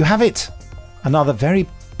 There you have it. Another very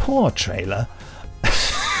poor trailer.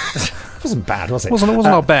 It wasn't bad, was it? Wasn't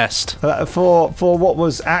our best. For what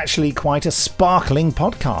was actually quite a sparkling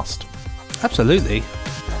podcast. Absolutely.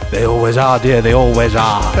 They always are, dear. They always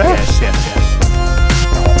are. Yes.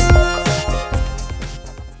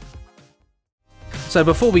 So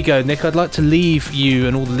before we go, Nick, I'd like to leave you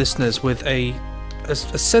and all the listeners with a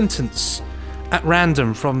sentence at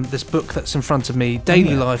random from this book that's in front of me,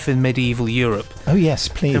 Daily Life in Medieval Europe. Oh, yes,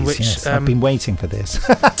 please. In which, yes, I've been waiting for this.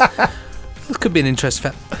 It could be an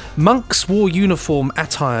interesting fact. Monks wore uniform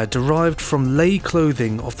attire derived from lay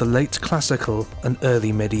clothing of the late classical and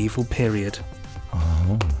early medieval period.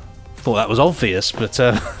 Oh. Thought that was obvious, but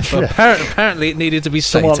apparently it needed to be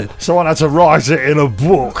stated. Someone had to write it in a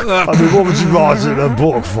book. I mean, what would you write it in a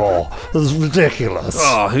book for? That's ridiculous.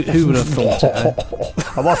 Oh, who would have thought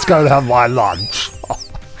it? I must go and have my lunch.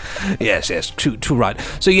 Yes, too right.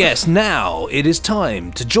 So yes, now it is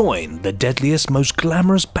time to join the deadliest, most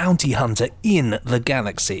glamorous bounty hunter in the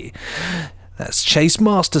galaxy. That's Chase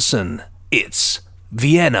Masterson. It's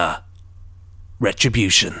Vienna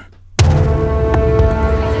Retribution.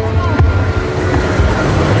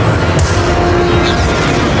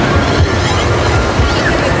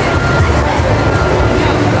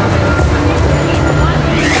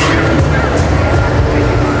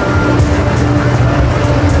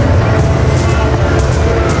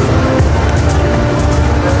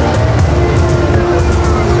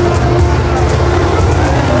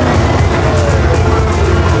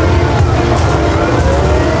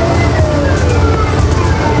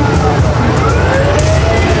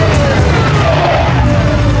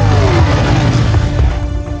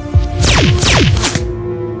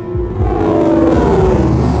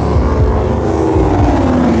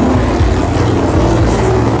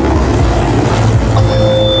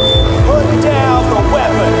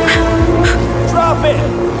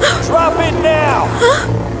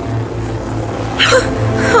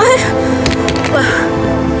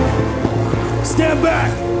 Stand back!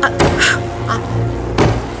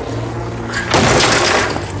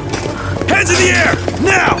 Hands in the air!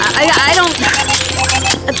 Now! I don't...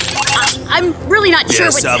 I'm really not sure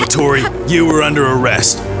what's... Salvatore, you were under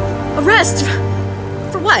arrest. Arrest?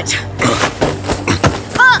 For what?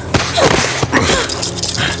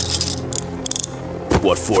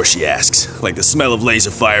 What for, she asks, like the smell of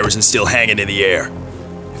laser fire isn't still hanging in the air.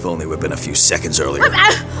 If only we'd been a few seconds earlier.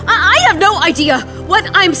 I have no idea what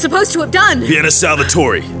I'm supposed to have done. Vienna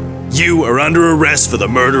Salvatore, you are under arrest for the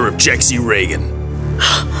murder of Jexy Reagan.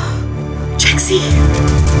 Jexy?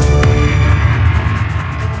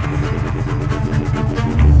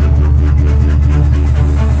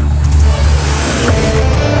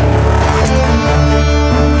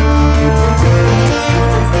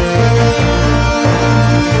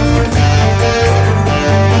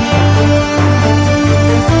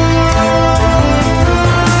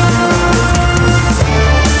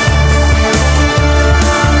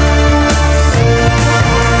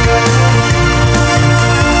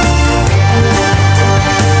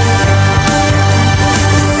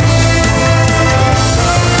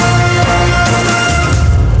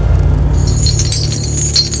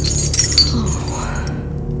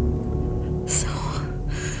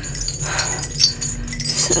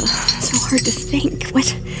 so hard to think.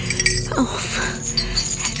 What? Oh,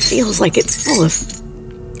 it feels like it's full of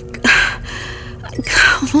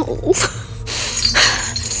gold.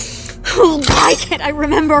 Oh, why can't I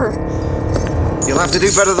remember? You'll have to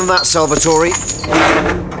do better than that, Salvatore.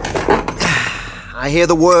 I hear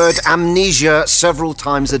the word amnesia several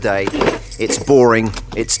times a day. It's boring,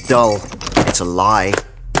 it's dull, it's a lie.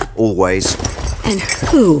 Always. And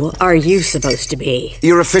who are you supposed to be?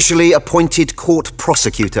 You're officially appointed court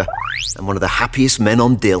prosecutor and one of the happiest men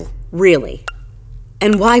on Dill. Really?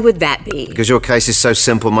 And why would that be? Because your case is so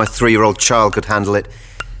simple, my 3-year-old child could handle it.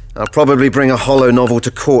 I'll probably bring a hollow novel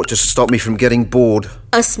to court just to stop me from getting bored.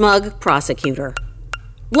 A smug prosecutor.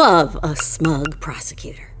 Love a smug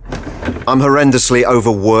prosecutor. I'm horrendously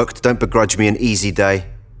overworked. Don't begrudge me an easy day.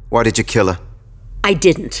 Why did you kill her? I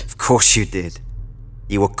didn't. Of course you did.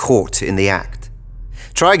 You were caught in the act.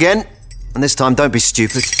 Try again, and this time don't be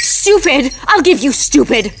stupid. Stupid? I'll give you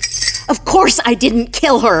stupid. Of course I didn't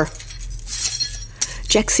kill her.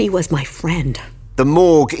 Jexy was my friend. The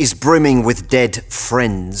morgue is brimming with dead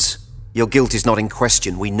friends. Your guilt is not in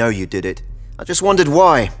question. We know you did it. I just wondered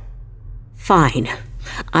why. Fine.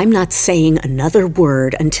 I'm not saying another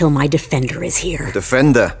word until my defender is here. A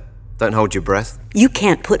defender? Don't hold your breath. You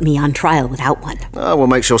can't put me on trial without one. Oh, we'll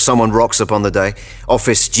make sure someone rocks up on the day.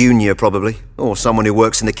 Office junior, probably. Or someone who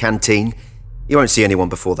works in the canteen. You won't see anyone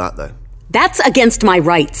before that, though. That's against my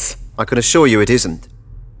rights. I can assure you it isn't.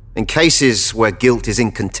 In cases where guilt is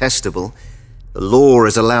incontestable, the law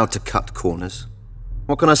is allowed to cut corners.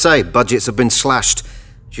 What can I say? Budgets have been slashed.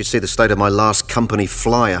 You should see the state of my last company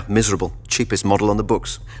flyer. Miserable. Cheapest model on the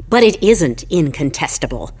books. But it isn't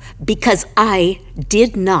incontestable, because I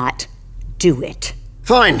did not do it.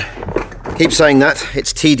 Fine. Keep saying that.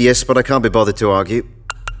 It's tedious, but I can't be bothered to argue.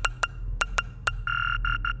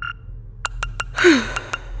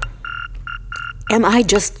 Am I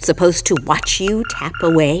just supposed to watch you tap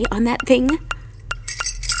away on that thing?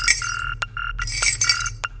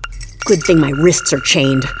 Good thing my wrists are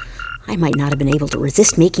chained. I might not have been able to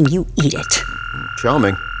resist making you eat it.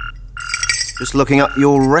 Charming. Just looking up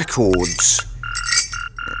your records.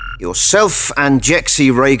 Yourself and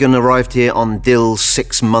Jexy Reagan arrived here on Dill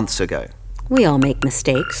 6 months ago. We all make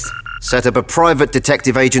mistakes. Set up a private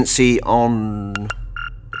detective agency on the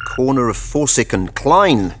corner of Forsyth and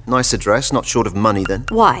Klein. Nice address, not short of money then.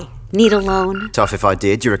 Why? Need a loan? Tough if I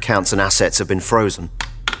did. Your accounts and assets have been frozen.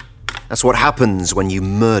 That's what happens when you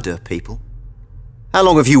murder people. How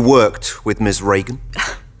long have you worked with Ms. Reagan?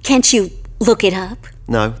 Can't you look it up?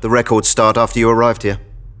 No, the records start after you arrived here.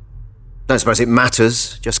 Don't suppose it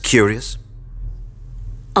matters, just curious.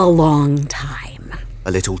 A long time.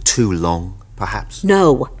 A little too long, perhaps?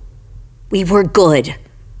 No. We were good.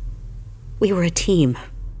 We were a team.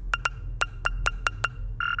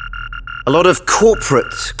 A lot of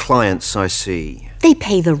corporate clients, I see. They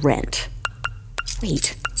pay the rent.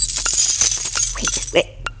 Wait.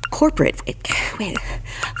 Corporate. Wait.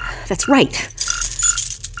 That's right.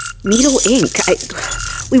 Needle Ink.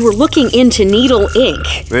 We were looking into Needle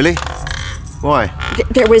Ink. Really? Why?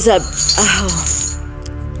 There was a...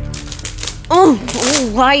 Oh,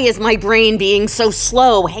 why is my brain being so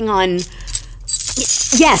slow? Hang on.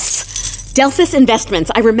 Yes. Delphis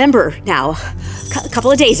Investments. I remember now. A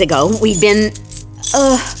couple of days ago, we'd been...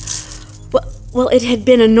 Well, it had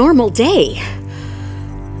been a normal day.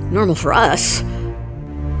 Normal for us.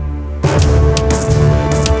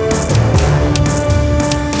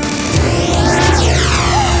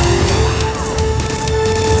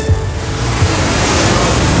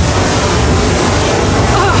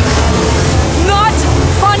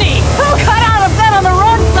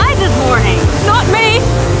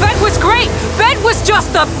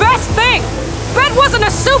 Just the best thing! Ben wasn't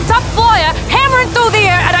a souped-up flyer hammering through the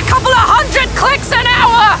air at a couple of 100 clicks an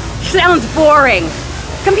hour! Sounds boring.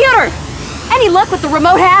 Computer, any luck with the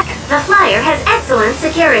remote hack? The flyer has excellent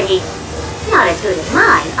security. Not as good as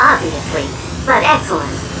mine, obviously, but excellent.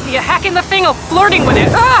 Are you hacking the thing or flirting with it?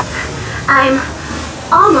 I'm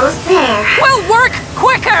almost there. Well, work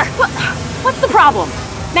quicker! What's the problem?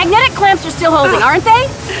 Magnetic clamps are still holding, aren't they?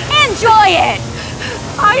 Enjoy it!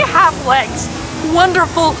 I have legs.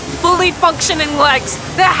 Wonderful, fully functioning legs.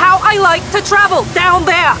 They're how I like to travel, down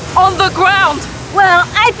there, on the ground. Well,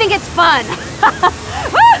 I think it's fun.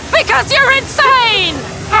 Because you're insane!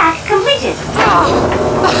 Hack completed.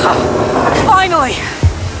 Finally.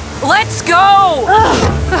 Let's go!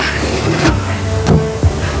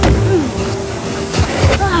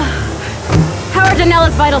 How are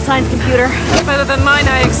Danella's vital signs, computer? Better than mine,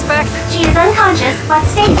 I expect. She is unconscious, but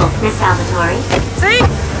stable, Miss Salvatore. See?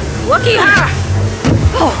 Lucky her!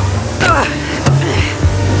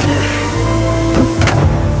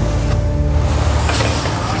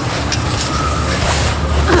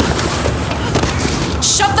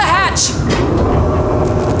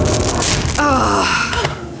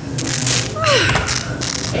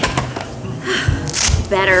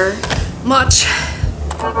 much.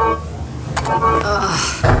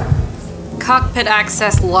 Cockpit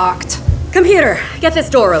access locked. Computer, get this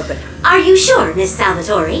door open. Are you sure, Miss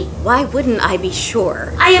Salvatore? Why wouldn't I be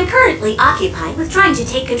sure? I am currently occupied with trying to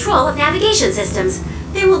take control of navigation systems.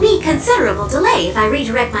 There will be considerable delay if I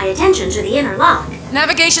redirect my attention to the inner lock.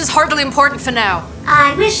 Navigation's hardly important for now.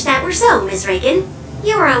 I wish that were so, Miss Reagan.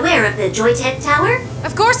 You are aware of the Joytech Tower?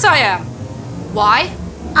 Of course I am. Why?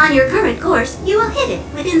 On your current course, you will hit it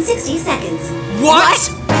within 60 seconds. What?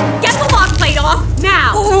 Get the lock plate off,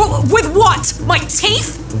 now! With what? My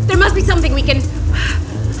teeth? There must be something we can...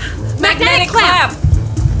 Magnetic clamp!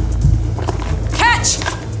 Catch!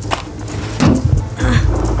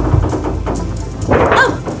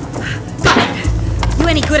 Oh! Got it. You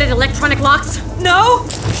any good at electronic locks? No?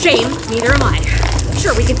 Shame, neither am I.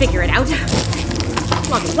 Sure, we can figure it out.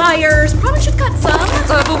 Lots of wires, probably should cut some.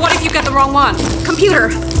 But what if you get the wrong one? Computer,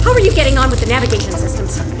 how are you getting on with the navigation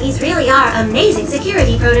systems? These really are amazing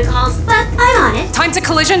security protocols, but I'm on it. Time to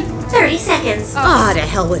collision? 30 seconds. Ah, to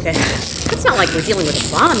hell with it. It's not like we're dealing with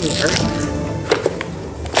a bomb here.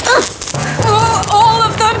 All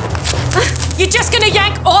of them? You're just gonna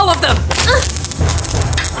yank all of them?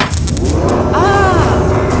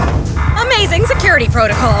 Amazing security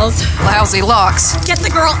protocols. Lousy locks. Get the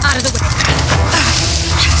girl out of the way.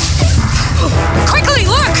 Quickly,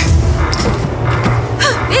 look!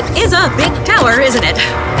 It is a big tower, isn't it?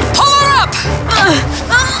 Pull her up!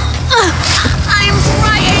 I'm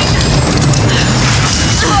trying.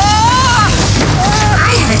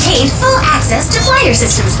 I have attained full access to flyer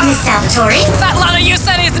systems, Miss Salvatore. That ladder you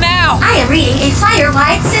said is now! I am reading a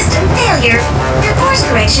flyer-wide system failure. Your course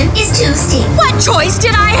correction is too steep. What choice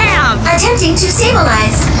did I have? Attempting to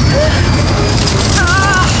stabilize.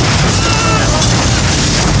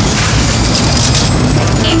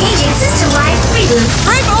 Engaging system-wide reboot.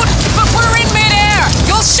 Reboot? But we're in mid-air!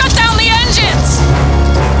 You'll shut down the engines!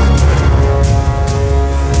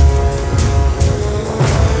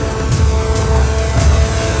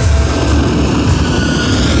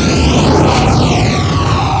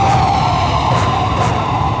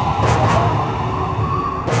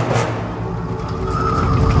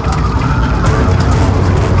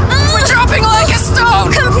 We're dropping like a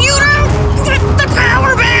stone! Computer, get the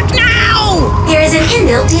power back now! There is an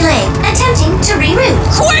inbuilt delay. Attempting to reroute.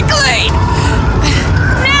 Quickly!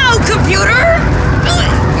 Now, computer!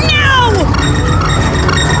 Now!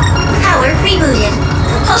 Power rebooted.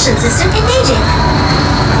 Propulsion system engaging.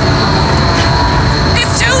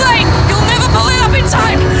 It's too late! You'll never pull it up in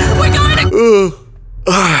time! We're going to...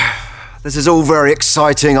 This is all very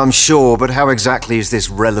exciting, I'm sure, but how exactly is this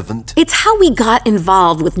relevant? It's how we got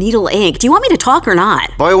involved with Needle Inc. Do you want me to talk or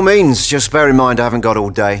not? By all means, just bear in mind I haven't got all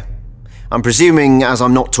day. I'm presuming, as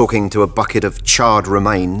I'm not talking to a bucket of charred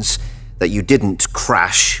remains, that you didn't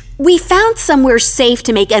crash. We found somewhere safe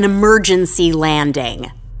to make an emergency landing.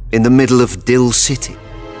 In the middle of Dill City.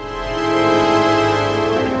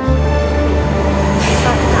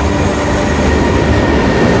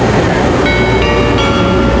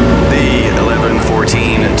 The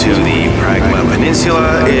 1114 to the Pragma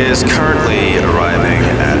Peninsula is currently arriving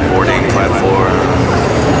at boarding platform.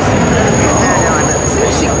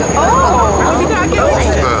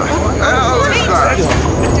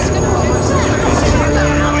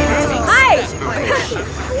 Hi!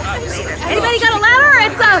 Anybody got a ladder?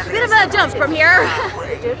 It's a bit of a jump from here.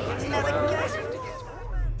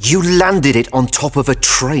 You landed it on top of a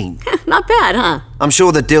train. Not bad, huh? I'm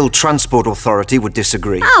sure the Dill Transport Authority would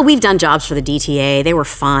disagree. Oh, we've done jobs for the DTA. They were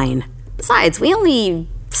fine. Besides, we only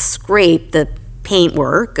scraped the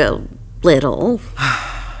paintwork a little.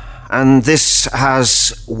 And this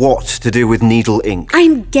has what to do with Needle Inc.?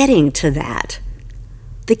 I'm getting to that.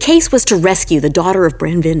 The case was to rescue the daughter of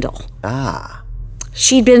Brenvindel. Ah.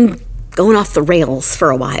 She'd been going off the rails for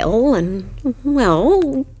a while, and,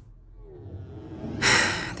 well...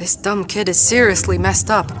 This dumb kid is seriously messed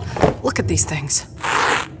up. Look at these things.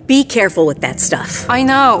 Be careful with that stuff. I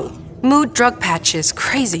know. Mood drug patches,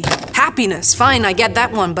 crazy. Happiness, fine, I get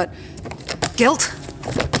that one, but... guilt?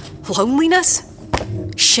 Loneliness?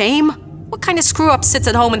 Shame? What kind of screw-up sits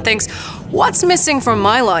at home and thinks, what's missing from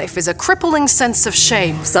my life is a crippling sense of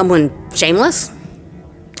shame? Someone shameless?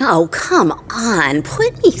 Oh, come on.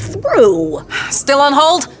 Put me through. Still on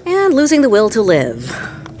hold? And losing the will to live.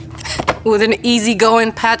 Would an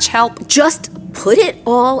easygoing patch help? Just put it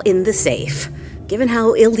all in the safe. Given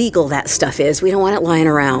how illegal that stuff is, we don't want it lying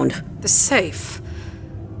around. The safe?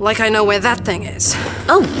 Like I know where that thing is.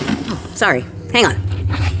 Oh, sorry. Hang on.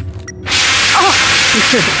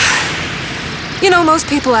 You know, most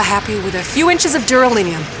people are happy with a few inches of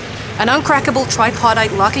duralinium, an uncrackable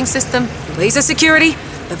tripartite locking system, laser security,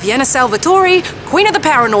 The Vienna Salvatore, queen of the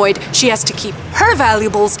paranoid, she has to keep her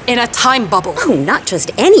valuables in a time bubble. Oh, not just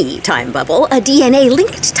any time bubble, a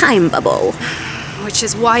DNA-linked time bubble. Which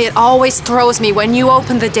is why it always throws me when you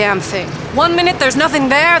open the damn thing. 1 minute there's nothing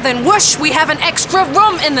there, then whoosh, we have an extra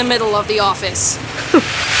room in the middle of the office.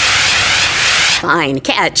 Fine,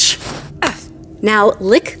 catch. Now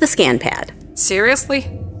lick the scan pad. Seriously?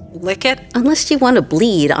 Lick it? Unless you want to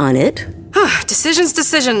bleed on it.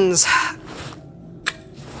 Decisions.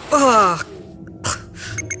 Ugh.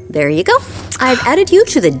 There you go. I've added you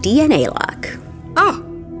to the DNA lock. Oh.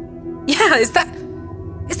 Yeah, is that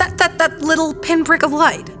little pinprick of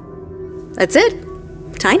light? That's it.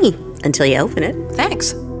 Tiny, until you open it.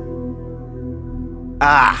 Thanks.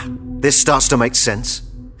 Ah, this starts to make sense.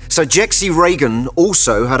 So Jexie Reagan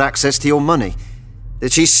also had access to your money.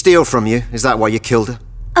 Did she steal from you? Is that why you killed her?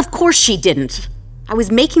 Of course she didn't. I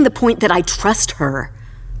was making the point that I trust her.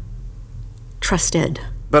 Trusted.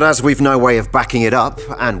 But as we've no way of backing it up,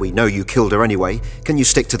 and we know you killed her anyway, can you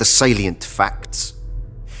stick to the salient facts?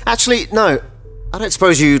 Actually, no. I don't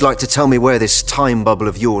suppose you'd like to tell me where this time bubble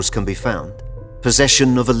of yours can be found?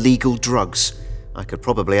 Possession of illegal drugs. I could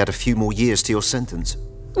probably add a few more years to your sentence.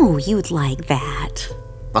 Oh, you'd like that.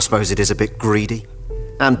 I suppose it is a bit greedy.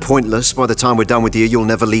 And pointless. By the time we're done with you, you'll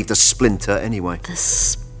never leave the Splinter anyway. The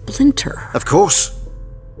Splinter? Of course.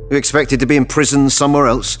 You expected to be in prison somewhere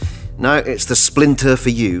else. No, it's the Splinter for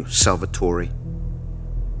you, Salvatore.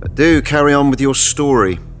 But do carry on with your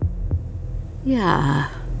story. Yeah.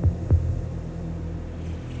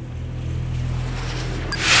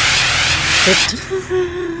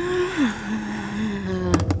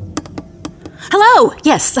 Hello!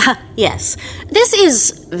 Yes, yes. This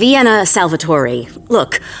is Vienna Salvatore.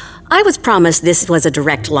 Look, I was promised this was a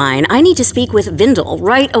direct line. I need to speak with Vindel,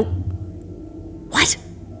 right? Oh. What?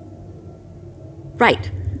 Right.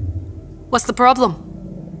 What's the problem?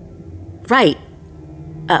 Right.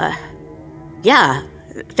 Yeah,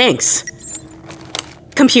 thanks.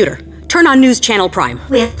 Computer, turn on News Channel Prime.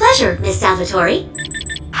 With pleasure, Miss Salvatore.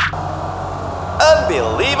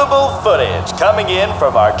 Unbelievable footage coming in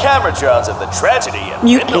from our cameratrons of the tragedy in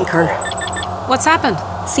Mute anchor. What's happened?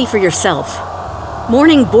 See for yourself.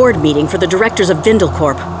 Morning board meeting for the directors of Vindel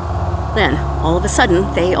Corp. Then, all of a sudden,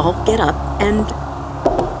 they all get up and...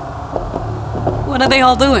 What are they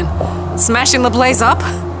all doing? Smashing the place up?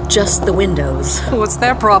 Just the windows. What's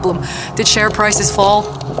their problem? Did share prices fall?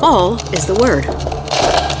 Fall is the word.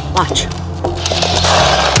 Watch.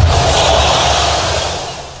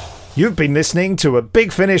 You've been listening to a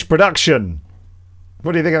Big Finish production.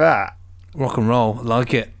 What do you think of that? Rock and roll,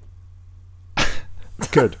 like it.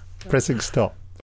 Good. Pressing stop.